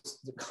 there was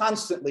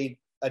constantly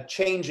a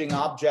changing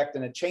object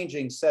and a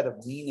changing set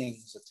of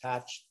meanings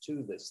attached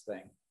to this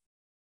thing.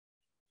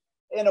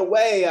 In a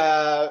way,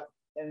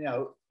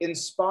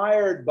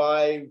 inspired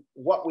by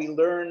what we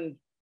learned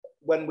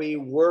when we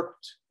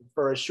worked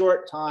for a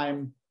short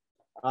time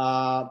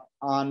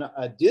on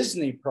a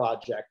Disney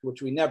project,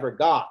 which we never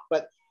got,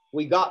 but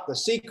we got the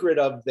secret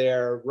of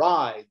their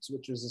rides,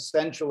 which was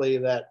essentially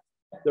that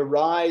the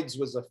rides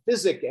was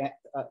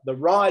the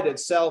ride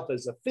itself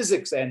is a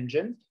physics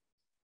engine,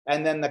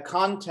 and then the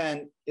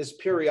content is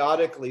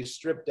periodically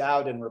stripped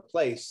out and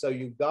replaced. So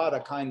you've got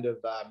a kind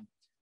of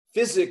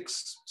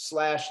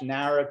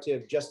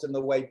physics/narrative just in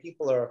the way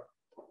people are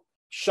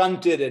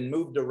shunted and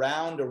moved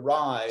around a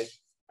ride.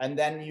 And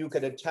then you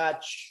could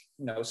attach,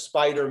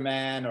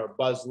 Spider-Man or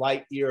Buzz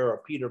Lightyear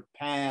or Peter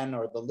Pan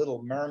or the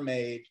Little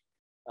Mermaid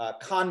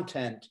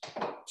content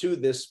to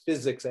this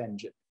physics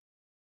engine.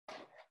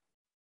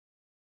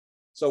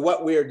 So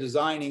what we are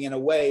designing in a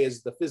way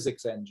is the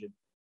physics engine.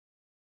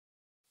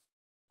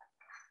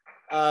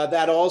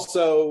 That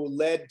also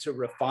led to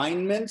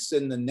refinements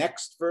in the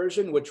next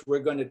version, which we're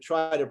going to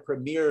try to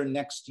premiere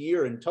next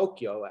year in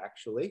Tokyo,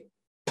 actually.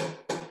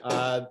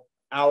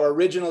 Our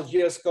original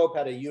geoscope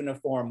had a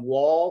uniform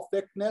wall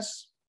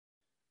thickness.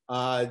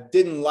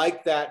 Didn't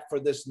like that for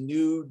this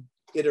new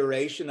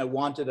iteration. I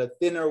wanted a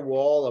thinner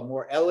wall, a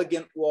more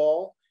elegant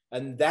wall.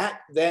 And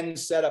that then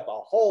set up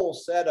a whole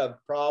set of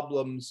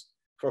problems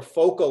for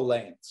focal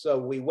length. So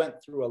we went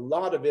through a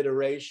lot of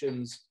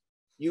iterations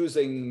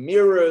using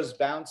mirrors,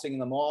 bouncing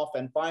them off,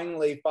 and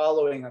finally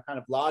following a kind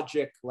of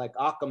logic like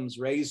Occam's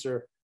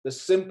razor, the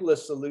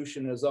simplest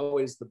solution is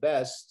always the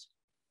best.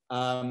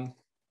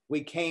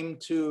 We came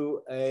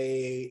to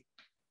a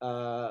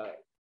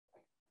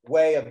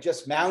way of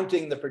just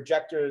mounting the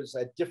projectors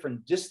at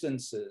different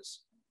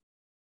distances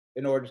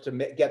in order to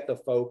get the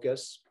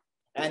focus.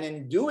 And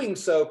in doing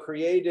so,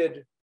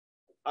 created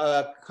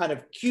a kind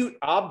of cute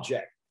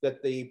object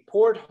that the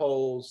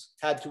portholes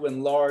had to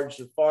enlarge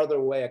the farther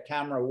away a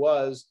camera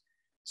was.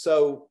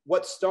 So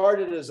what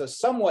started as a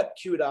somewhat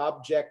cute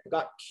object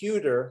got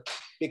cuter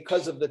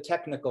because of the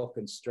technical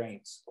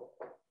constraints.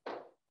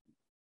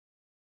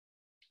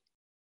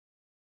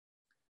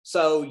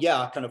 So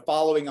yeah, kind of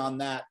following on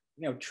that,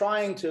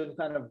 trying to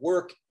kind of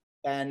work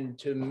and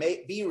to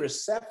be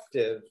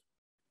receptive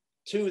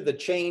to the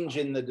change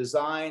in the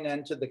design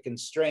and to the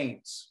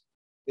constraints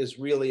is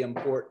really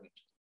important.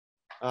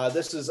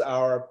 This is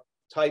our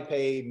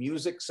Taipei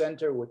Music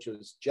Center, which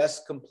was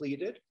just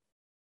completed.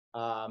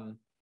 And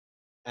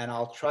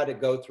I'll try to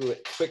go through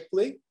it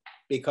quickly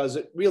because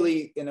it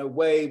really, in a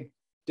way,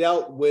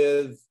 dealt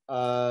with,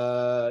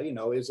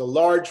 is a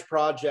large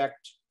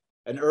project,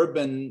 an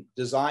urban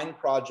design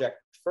project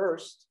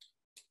first,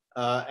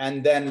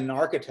 and then an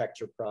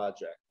architecture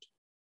project.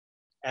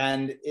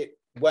 And it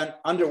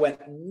underwent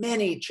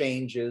many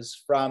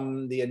changes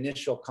from the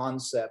initial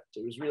concept.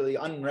 It was really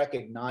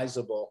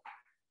unrecognizable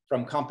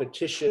from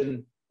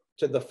competition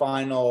to the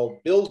final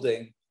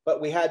building,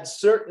 but we had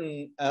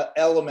certain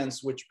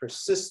elements which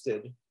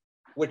persisted,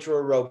 which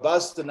were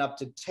robust enough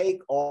to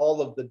take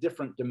all of the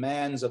different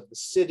demands of the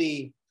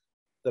city,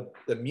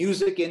 the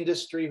music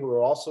industry who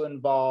were also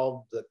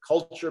involved, the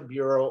culture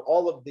bureau,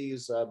 all of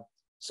these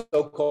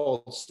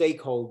so-called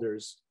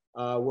stakeholders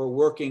were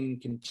working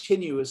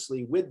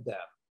continuously with them.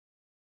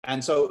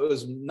 And so it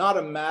was not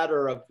a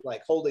matter of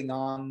like holding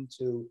on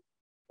to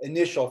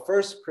initial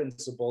first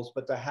principles,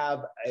 but to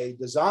have a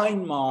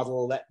design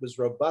model that was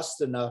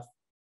robust enough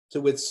to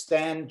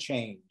withstand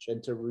change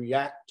and to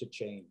react to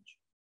change.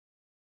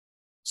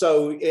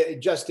 So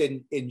just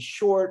in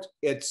short,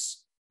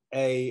 it's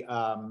a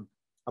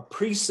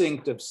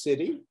precinct of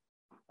city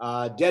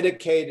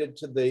dedicated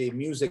to the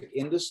music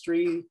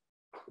industry.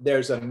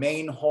 There's a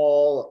main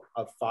hall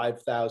of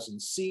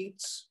 5,000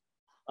 seats.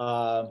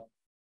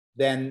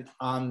 Then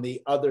on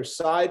the other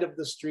side of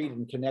the street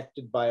and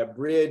connected by a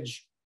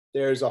bridge,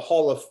 there's a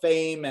Hall of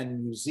Fame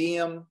and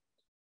museum.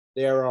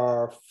 There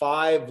are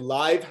 5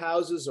 live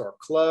houses or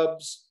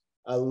clubs,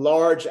 a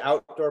large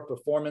outdoor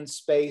performance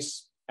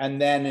space,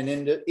 and then an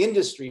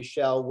industry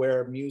shell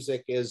where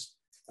music is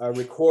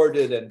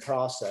recorded and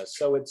processed.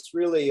 So it's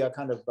really a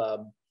kind of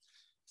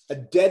a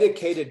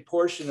dedicated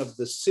portion of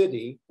the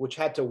city, which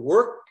had to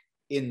work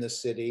in the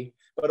city,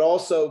 but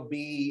also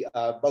be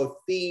both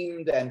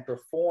themed and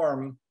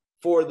perform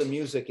for the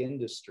music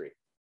industry.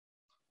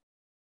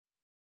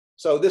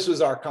 So this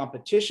was our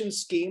competition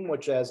scheme,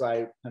 which, as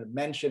I kind of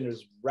mentioned,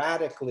 is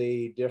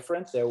radically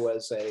different. There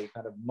was a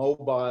kind of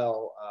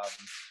mobile,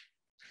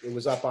 it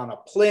was up on a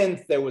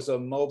plinth. There was a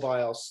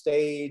mobile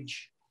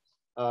stage,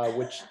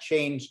 which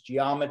changed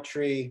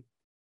geometry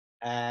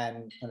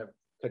and kind of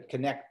could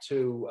connect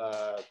to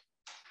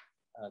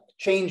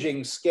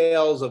changing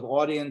scales of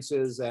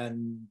audiences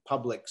and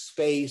public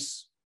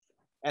space,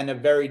 and a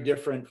very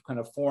different kind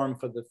of form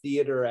for the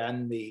theater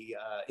and the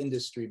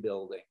industry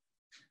building,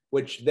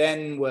 which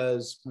then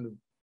was kind of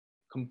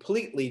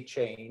completely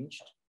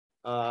changed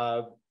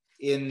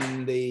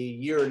in the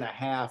year and a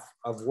half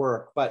of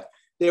work. But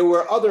there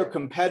were other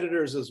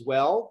competitors as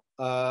well,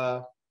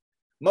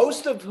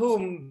 most of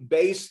whom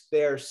based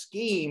their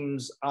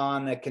schemes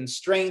on a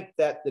constraint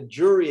that the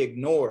jury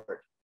ignored.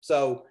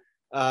 So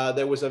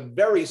there was a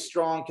very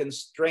strong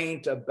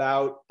constraint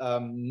about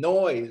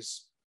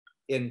noise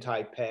in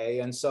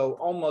Taipei. And so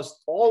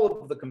almost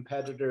all of the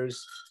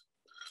competitors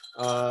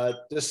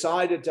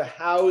decided to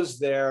house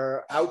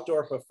their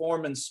outdoor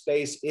performance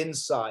space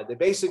inside. They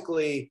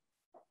basically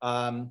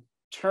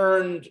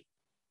turned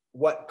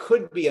what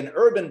could be an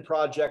urban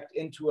project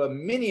into a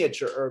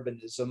miniature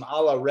urbanism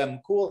a la Rem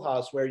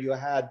Koolhaas, where you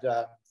had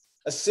a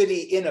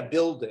city in a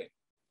building.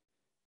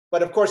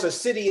 But of course, a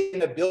city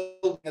in a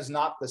building is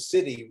not the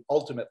city.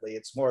 Ultimately,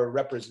 it's more a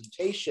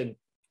representation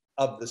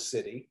of the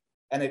city,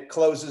 and it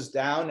closes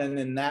down. And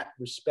in that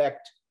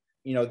respect,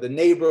 the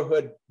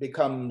neighborhood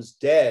becomes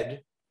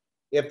dead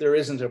if there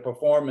isn't a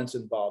performance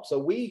involved. So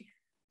we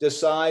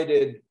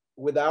decided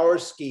with our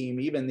scheme,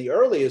 even the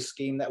earliest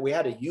scheme, that we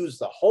had to use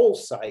the whole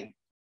site,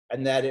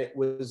 and that it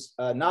was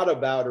not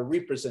about a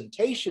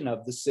representation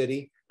of the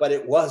city, but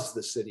it was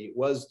the city. It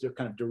was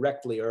kind of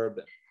directly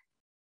urban.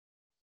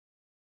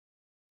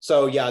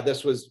 So yeah,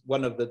 this was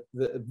one of the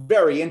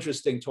very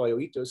interesting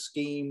Toyoito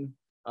scheme,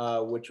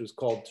 which was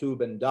called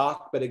Tube and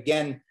Dock, but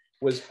again,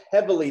 was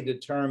heavily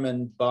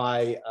determined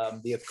by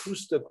the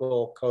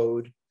acoustical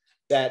code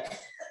that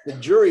the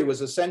jury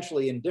was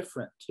essentially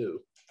indifferent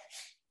to.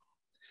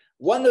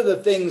 One of the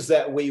things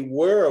that we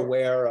were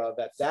aware of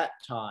at that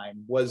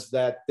time was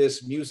that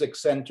this music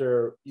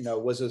center,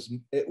 was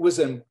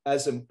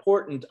as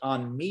important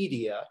on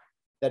media,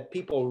 that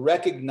people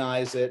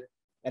recognize it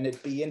and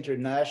it be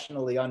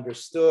internationally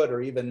understood,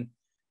 or even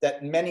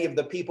that many of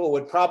the people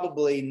would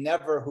probably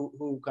never,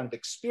 who kind of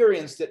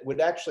experienced it, would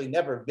actually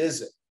never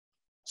visit.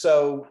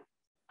 So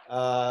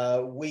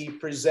we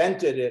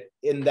presented it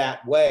in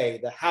that way,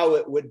 how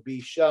it would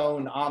be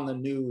shown on the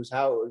news,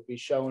 how it would be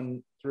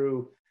shown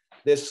through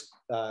this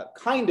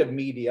kind of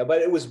media,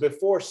 but it was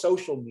before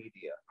social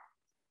media.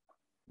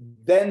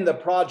 Then the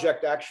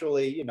project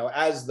actually,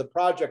 as the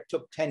project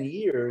took 10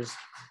 years,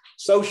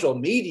 social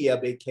media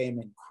became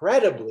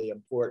incredibly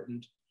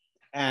important.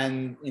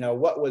 And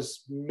what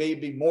was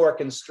maybe more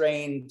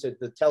constrained to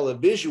the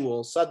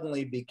televisual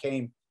suddenly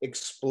became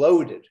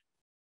exploded.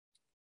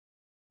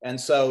 And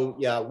so,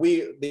 yeah,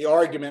 the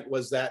argument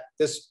was that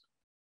this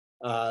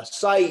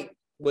site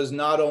was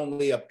not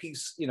only a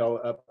piece,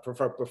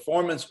 for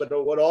performance, but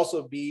it would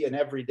also be an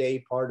everyday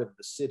part of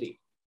the city.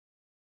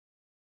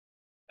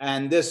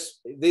 And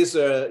these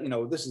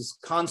are, this is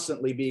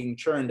constantly being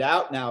churned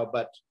out now,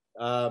 but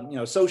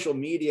social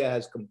media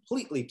has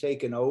completely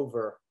taken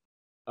over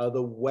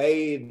the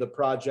way the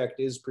project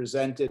is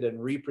presented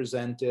and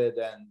represented,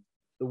 and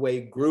the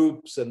way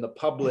groups and the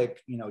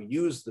public,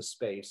 use the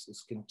space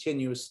is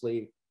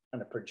continuously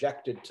kind of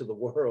projected to the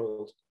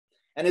world.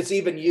 And it's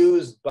even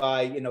used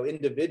by,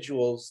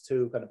 individuals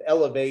to kind of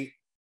elevate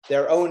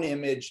their own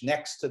image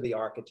next to the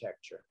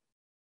architecture.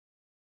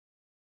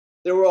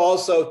 There were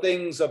also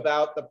things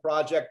about the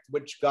project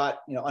which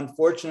got,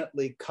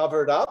 unfortunately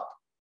covered up.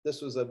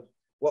 This was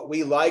what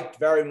we liked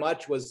very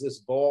much was this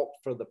vault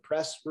for the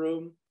press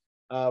room,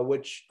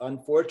 which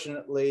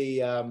unfortunately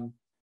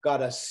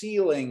got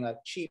a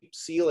cheap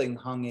ceiling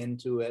hung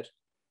into it,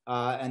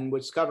 and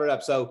was covered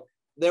up. So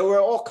there were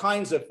all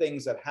kinds of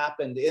things that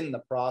happened in the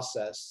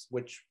process,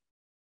 which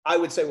I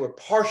would say were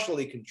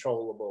partially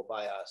controllable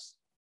by us.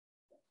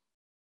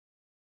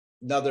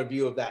 Another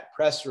view of that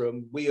press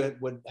room, we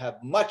would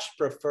have much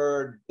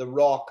preferred the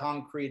raw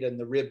concrete and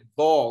the ribbed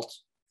vault,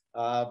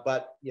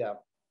 but yeah,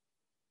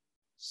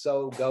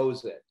 so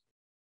goes it.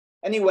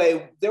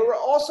 Anyway, there were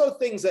also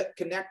things that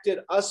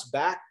connected us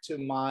back to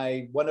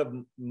one of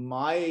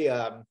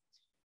my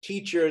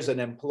teachers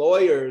and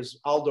employers,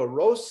 Aldo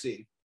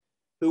Rossi,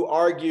 who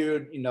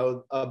argued,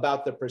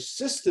 about the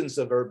persistence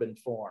of urban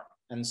form.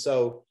 And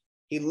so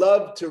he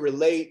loved to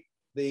relate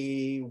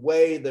the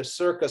way the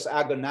Circus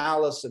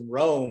Agonalis in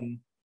Rome,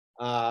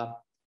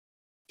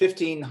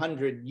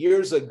 1500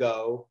 years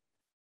ago,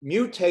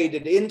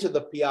 mutated into the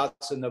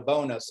Piazza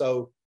Navona.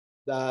 So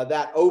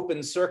that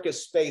open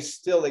circus space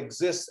still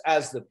exists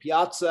as the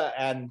piazza,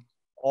 and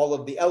all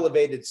of the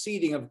elevated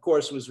seating, of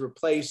course, was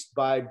replaced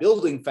by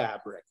building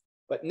fabric.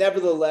 But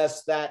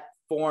nevertheless, that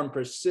form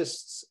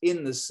persists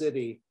in the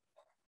city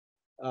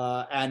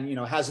and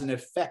has an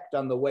effect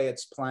on the way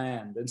it's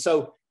planned. And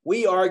so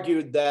we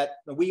argued that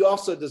we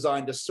also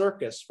designed a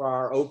circus for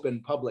our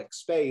open public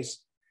space,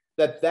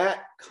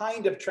 that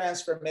kind of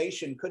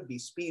transformation could be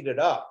speeded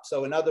up.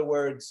 So in other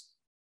words,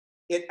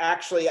 it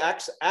actually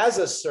acts as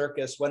a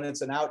circus when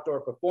it's an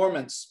outdoor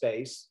performance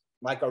space,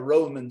 like a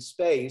Roman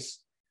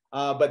space,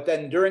 but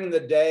then during the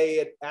day,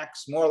 it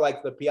acts more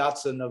like the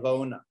Piazza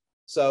Navona.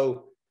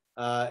 So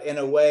in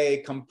a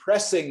way,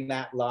 compressing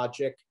that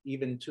logic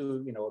even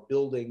to a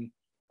building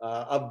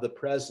of the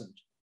present.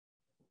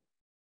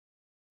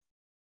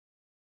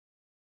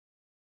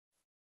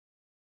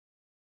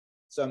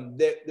 So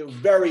they're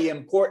very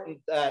important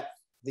that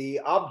the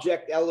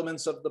object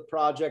elements of the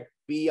project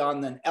be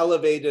on an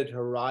elevated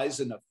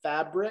horizon of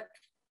fabric,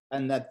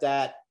 and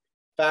that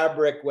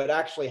fabric would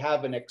actually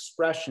have an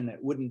expression. It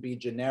wouldn't be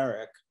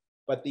generic,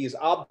 but these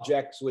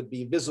objects would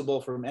be visible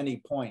from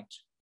any point.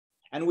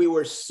 And we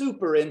were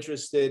super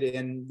interested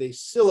in the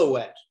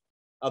silhouette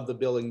of the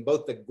building,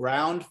 both the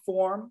ground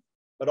form,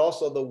 but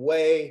also the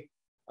way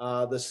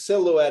the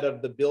silhouette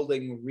of the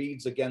building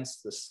reads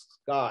against the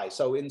sky.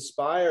 So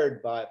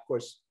inspired by, of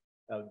course,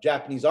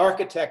 Japanese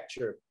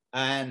architecture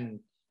and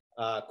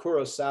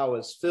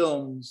Kurosawa's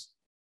films,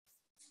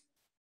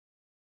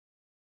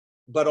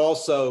 but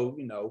also,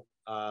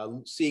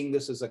 seeing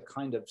this as a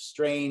kind of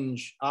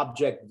strange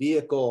object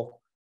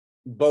vehicle,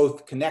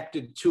 both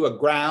connected to a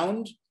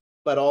ground,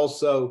 but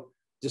also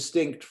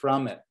distinct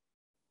from it.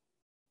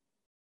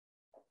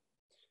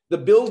 The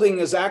building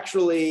is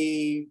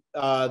actually,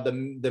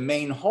 the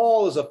main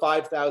hall is a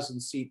 5,000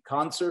 seat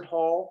concert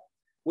hall,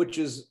 which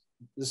is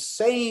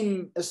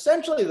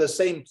essentially the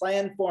same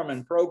plan form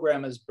and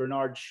program as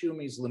Bernard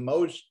Schumi's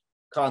Limoges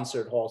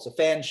concert hall. It's a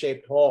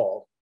fan-shaped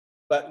hall,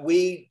 but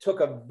we took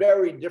a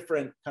very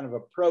different kind of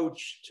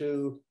approach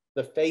to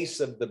the face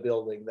of the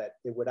building, that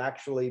it would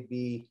actually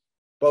be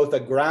both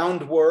a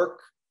groundwork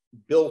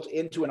built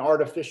into an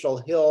artificial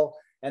hill,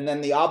 and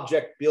then the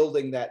object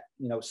building that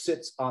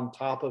sits on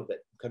top of it,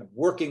 kind of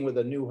working with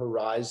a new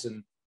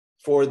horizon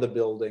for the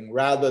building,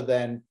 rather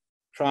than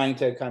trying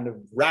to kind of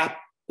wrap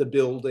the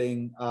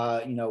building,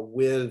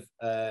 with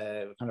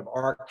a kind of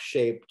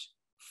arc-shaped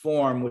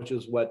form, which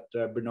is what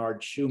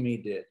Bernard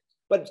Schumi did.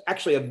 But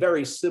actually a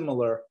very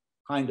similar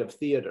kind of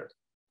theater.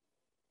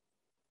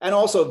 And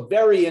also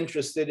very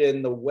interested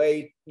in the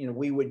way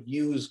we would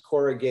use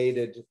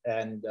corrugated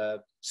and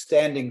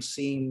standing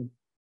seam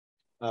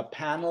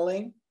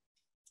paneling.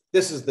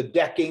 This is the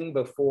decking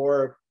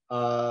before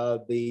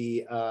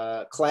the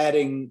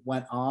cladding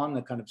went on,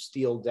 the kind of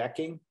steel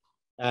decking.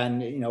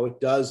 And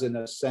it does, in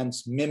a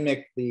sense,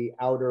 mimic the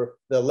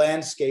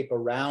landscape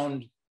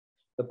around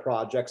the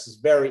projects. It's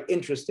a very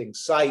interesting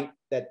site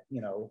that,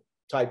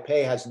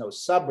 Taipei has no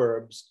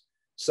suburbs.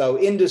 So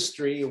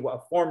industry, a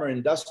former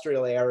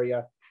industrial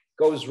area,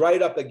 goes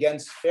right up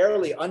against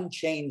fairly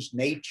unchanged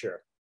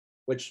nature,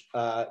 which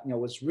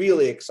was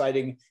really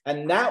exciting.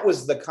 And that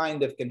was the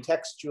kind of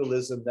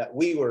contextualism that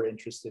we were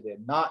interested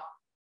in. Not,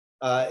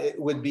 it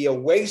would be a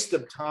waste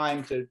of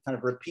time to kind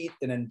of repeat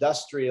an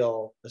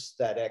industrial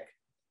aesthetic,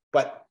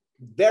 but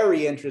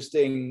very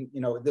interesting,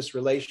 this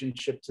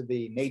relationship to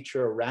the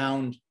nature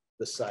around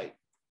the site.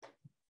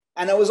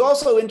 And I was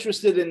also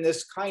interested in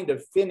this kind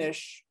of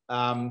finish,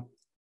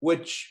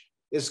 which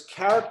is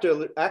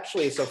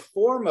actually it's a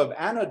form of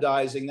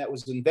anodizing that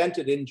was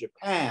invented in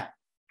Japan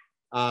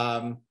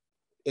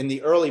in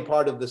the early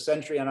part of the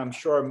century. And I'm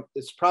sure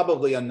it's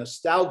probably a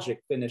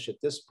nostalgic finish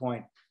at this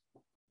point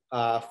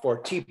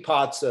for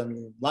teapots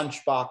and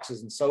lunch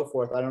boxes and so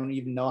forth. I don't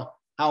even know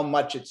how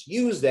much it's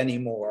used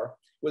anymore.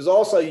 It was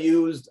also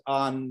used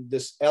on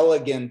this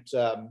elegant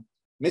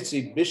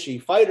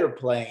Mitsubishi fighter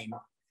plane,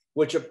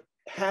 which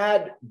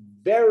had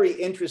very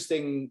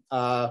interesting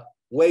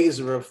ways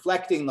of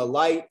reflecting the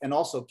light and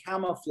also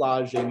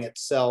camouflaging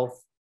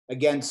itself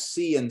against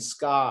sea and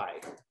sky.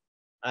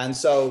 And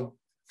so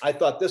I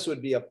thought this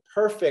would be a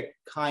perfect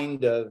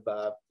kind of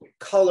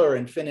color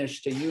and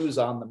finish to use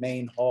on the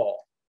main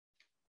hall.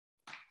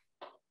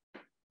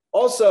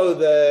 Also,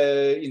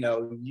 the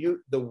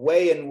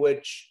way in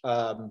which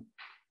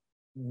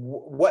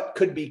what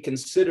could be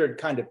considered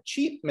kind of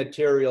cheap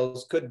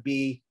materials could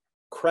be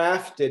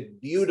crafted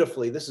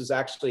beautifully. This is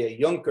actually a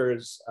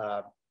Junkers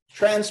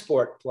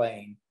transport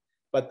plane,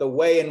 but the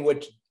way in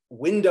which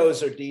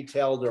windows are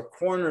detailed or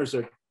corners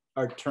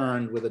are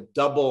turned with a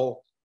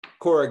double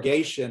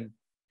corrugation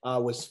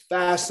was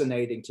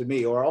fascinating to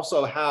me, or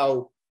also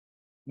how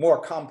more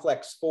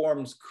complex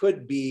forms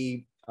could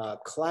be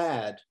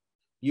clad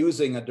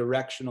using a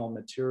directional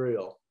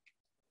material.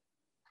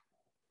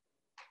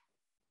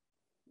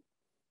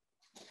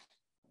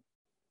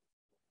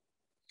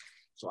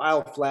 So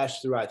I'll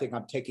flash through. I think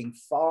I'm taking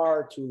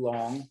far too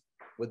long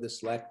with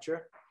this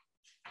lecture.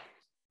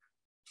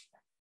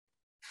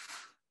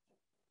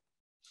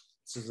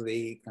 This is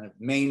the kind of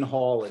main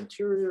hall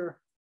interior,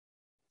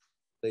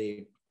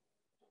 an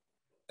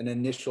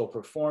initial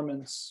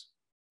performance,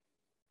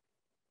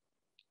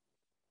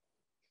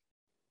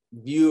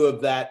 view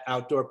of that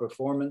outdoor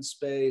performance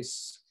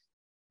space,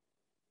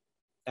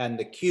 and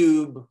the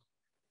Cube,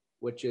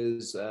 which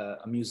is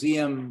a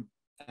museum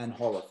and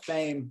Hall of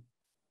Fame.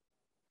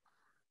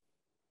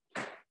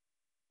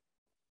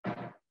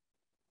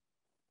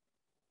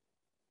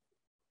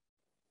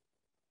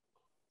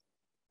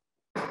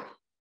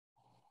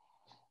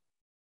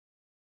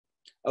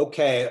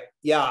 Okay,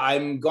 yeah,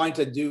 I'm going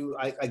to do,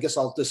 I guess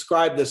I'll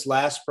describe this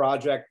last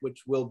project,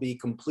 which will be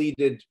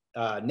completed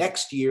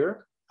next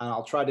year. And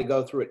I'll try to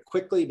go through it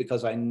quickly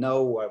because I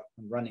know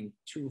I'm running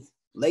too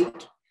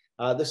late.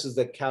 This is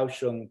the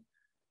Kaohsiung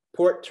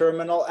port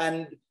terminal.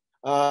 And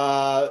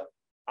I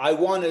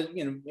want to,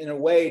 in a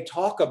way,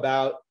 talk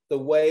about the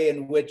way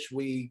in which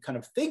we kind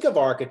of think of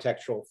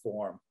architectural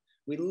form.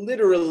 We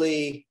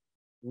literally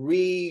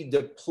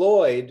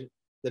redeployed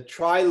the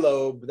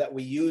trilobe that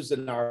we used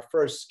in our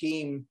first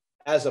scheme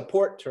as a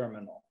port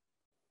terminal.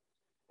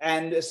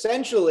 And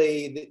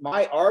essentially,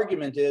 my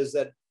argument is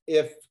that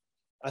if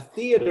a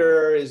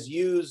theater is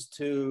used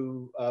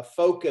to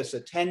focus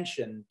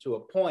attention to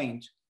a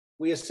point,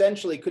 we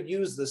essentially could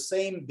use the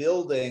same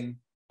building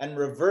and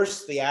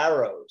reverse the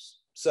arrows.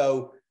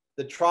 So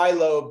the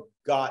trilobe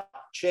got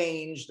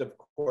changed, of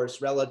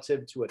course,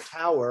 relative to a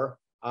tower,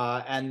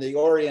 and the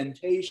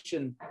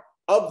orientation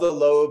of the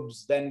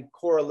lobes then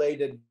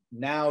correlated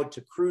now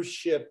to cruise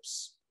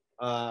ships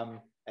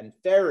and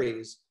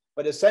ferries,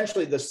 but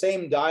essentially the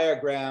same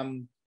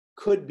diagram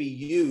could be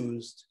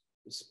used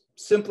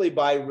simply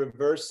by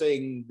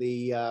reversing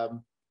the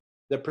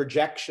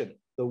projection,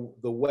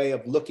 the way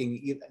of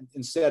looking,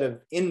 instead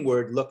of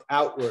inward, look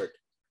outward.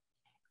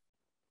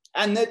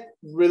 And that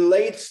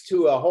relates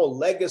to a whole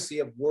legacy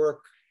of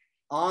work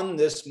on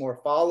this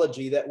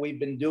morphology that we've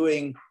been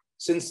doing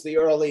since the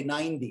early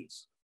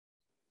 90s.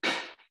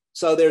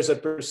 So there's a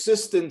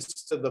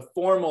persistence to the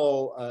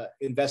formal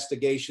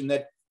investigation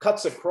that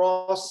cuts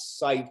across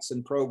sites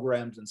and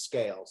programs and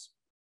scales.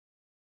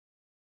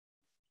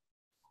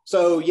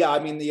 So yeah, I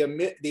mean,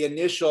 the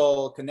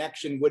initial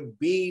connection would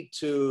be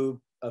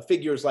to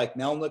figures like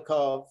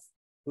Nanako,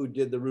 who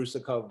did the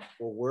Rusakov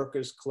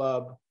Workers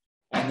Club,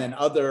 and then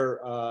other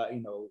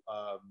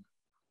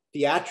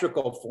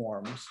theatrical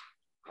forms.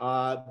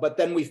 But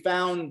then we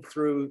found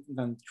through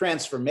the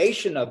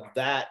transformation of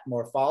that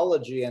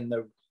morphology and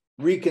the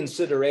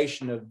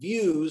reconsideration of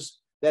views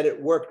that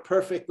it worked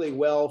perfectly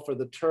well for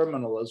the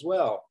terminal as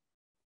well.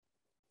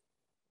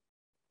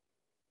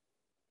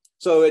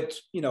 So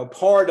it's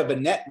part of a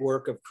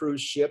network of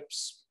cruise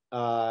ships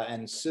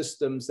and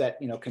systems that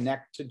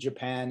connect to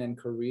Japan and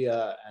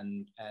Korea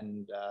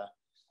and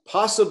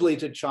possibly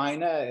to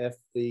China if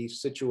the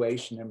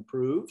situation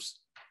improves.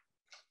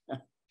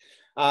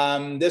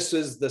 This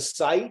is the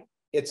site.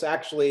 It's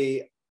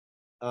actually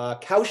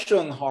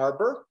Kaohsiung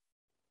Harbor,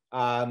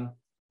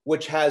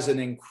 which has an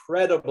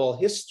incredible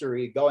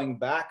history going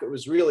back. It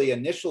was really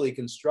initially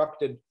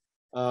constructed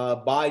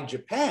by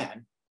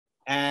Japan,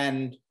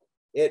 and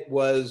it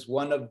was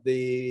one of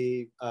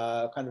the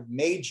kind of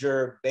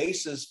major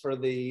bases for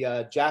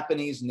the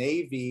Japanese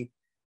Navy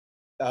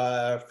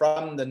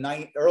from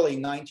the early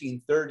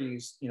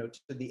 1930s,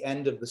 to the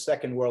end of the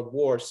Second World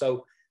War.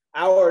 So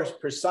our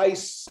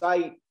precise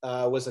site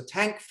was a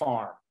tank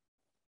farm.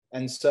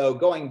 And so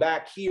going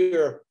back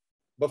here,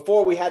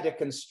 before we had to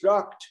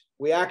construct,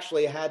 we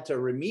actually had to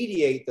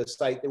remediate the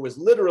site. There was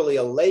literally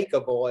a lake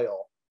of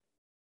oil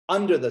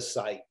under the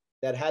site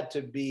that had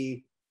to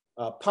be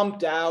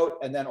pumped out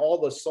and then all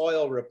the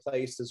soil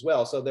replaced as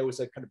well. So there was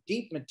a kind of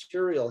deep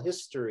material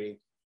history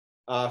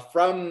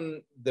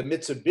from the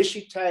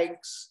Mitsubishi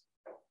tanks.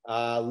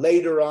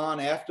 Later on,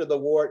 after the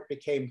war, it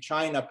became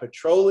China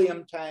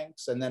petroleum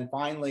tanks. And then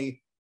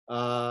finally,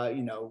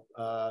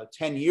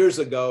 10 years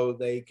ago,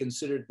 they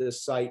considered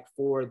this site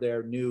for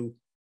their new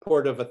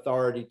Port of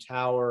Authority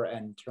tower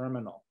and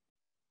terminal.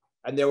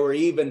 And there were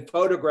even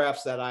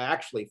photographs that I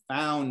actually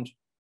found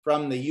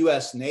from the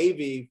US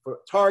Navy for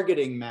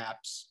targeting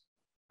maps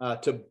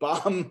to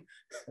bomb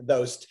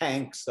those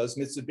tanks, those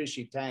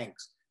Mitsubishi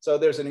tanks. So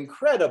there's an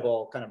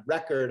incredible kind of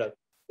record of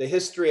the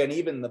history and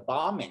even the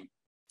bombing.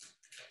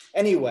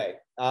 Anyway,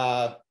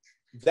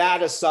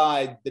 that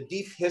aside, the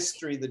deep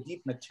history, the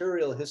deep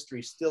material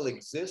history still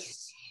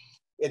exists.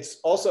 It's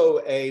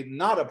also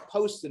not a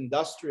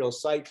post-industrial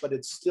site, but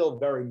it's still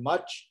very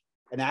much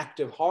an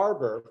active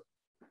harbor.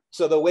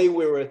 So the way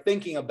we were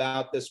thinking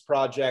about this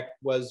project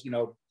was,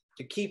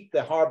 to keep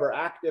the harbor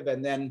active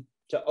and then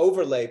to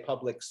overlay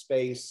public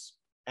space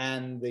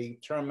and the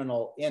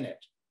terminal in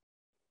it.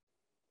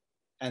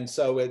 And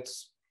so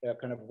it's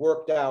kind of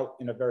worked out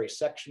in a very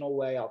sectional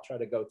way. I'll try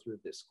to go through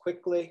this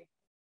quickly.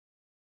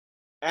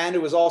 And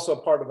it was also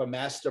part of a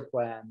master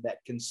plan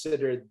that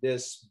considered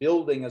this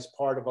building as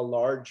part of a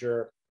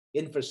larger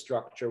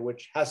infrastructure,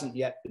 which hasn't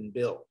yet been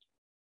built.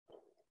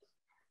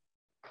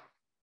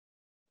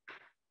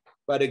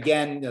 But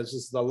again, this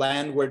is the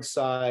landward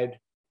side.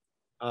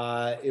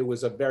 It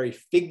was a very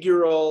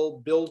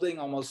figural building,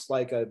 almost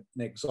like an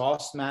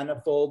exhaust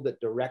manifold that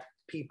direct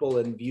people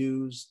and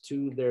views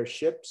to their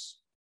ships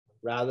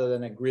rather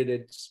than a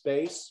gridded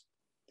space.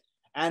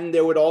 And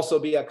there would also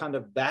be a kind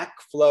of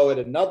backflow at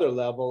another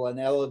level, an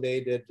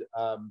elevated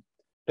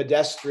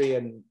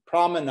pedestrian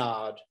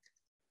promenade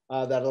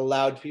that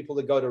allowed people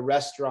to go to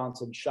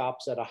restaurants and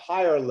shops at a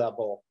higher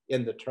level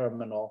in the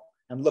terminal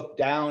and look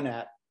down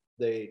at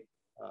the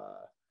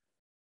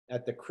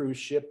cruise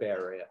ship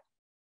area.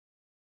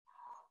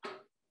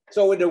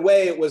 So in a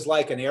way, it was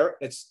like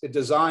it's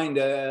designed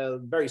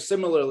very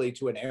similarly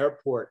to an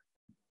airport.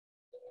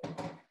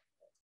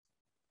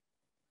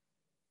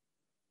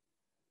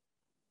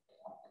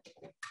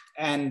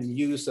 And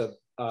use of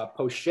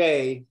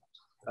poché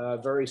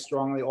very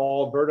strongly.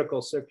 All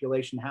vertical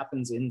circulation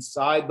happens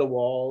inside the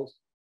walls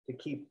to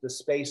keep the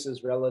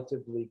spaces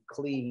relatively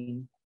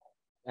clean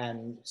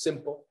and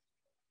simple.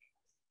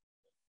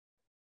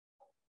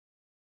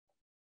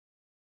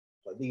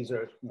 So these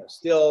are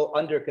still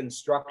under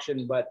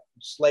construction, but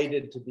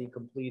slated to be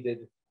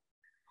completed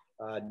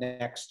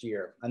next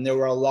year. And there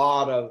were a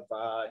lot of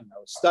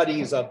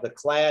studies of the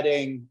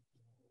cladding,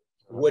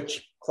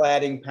 which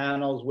cladding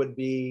panels would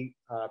be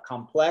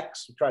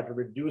complex. We tried to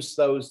reduce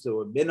those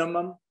to a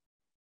minimum.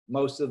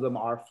 Most of them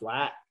are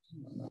flat,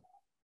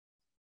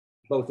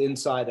 both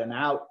inside and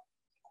out.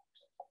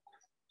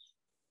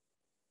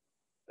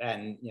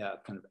 And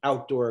kind of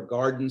outdoor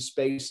garden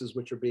spaces,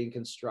 which are being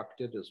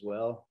constructed as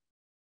well.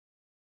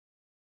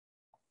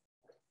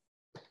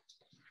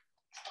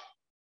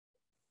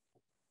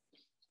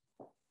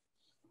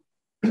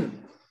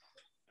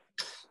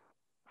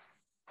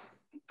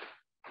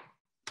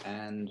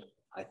 And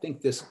I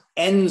think this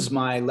ends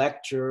my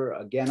lecture.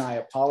 Again, I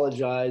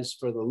apologize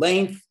for the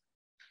length.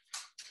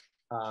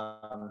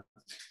 Okay.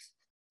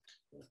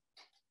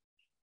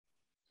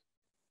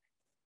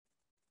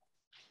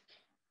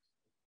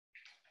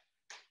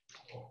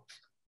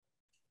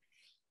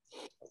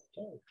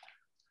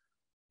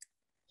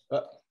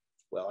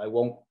 Well, I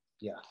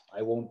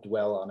won't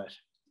dwell on it.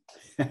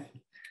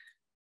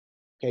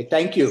 Okay,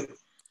 thank you.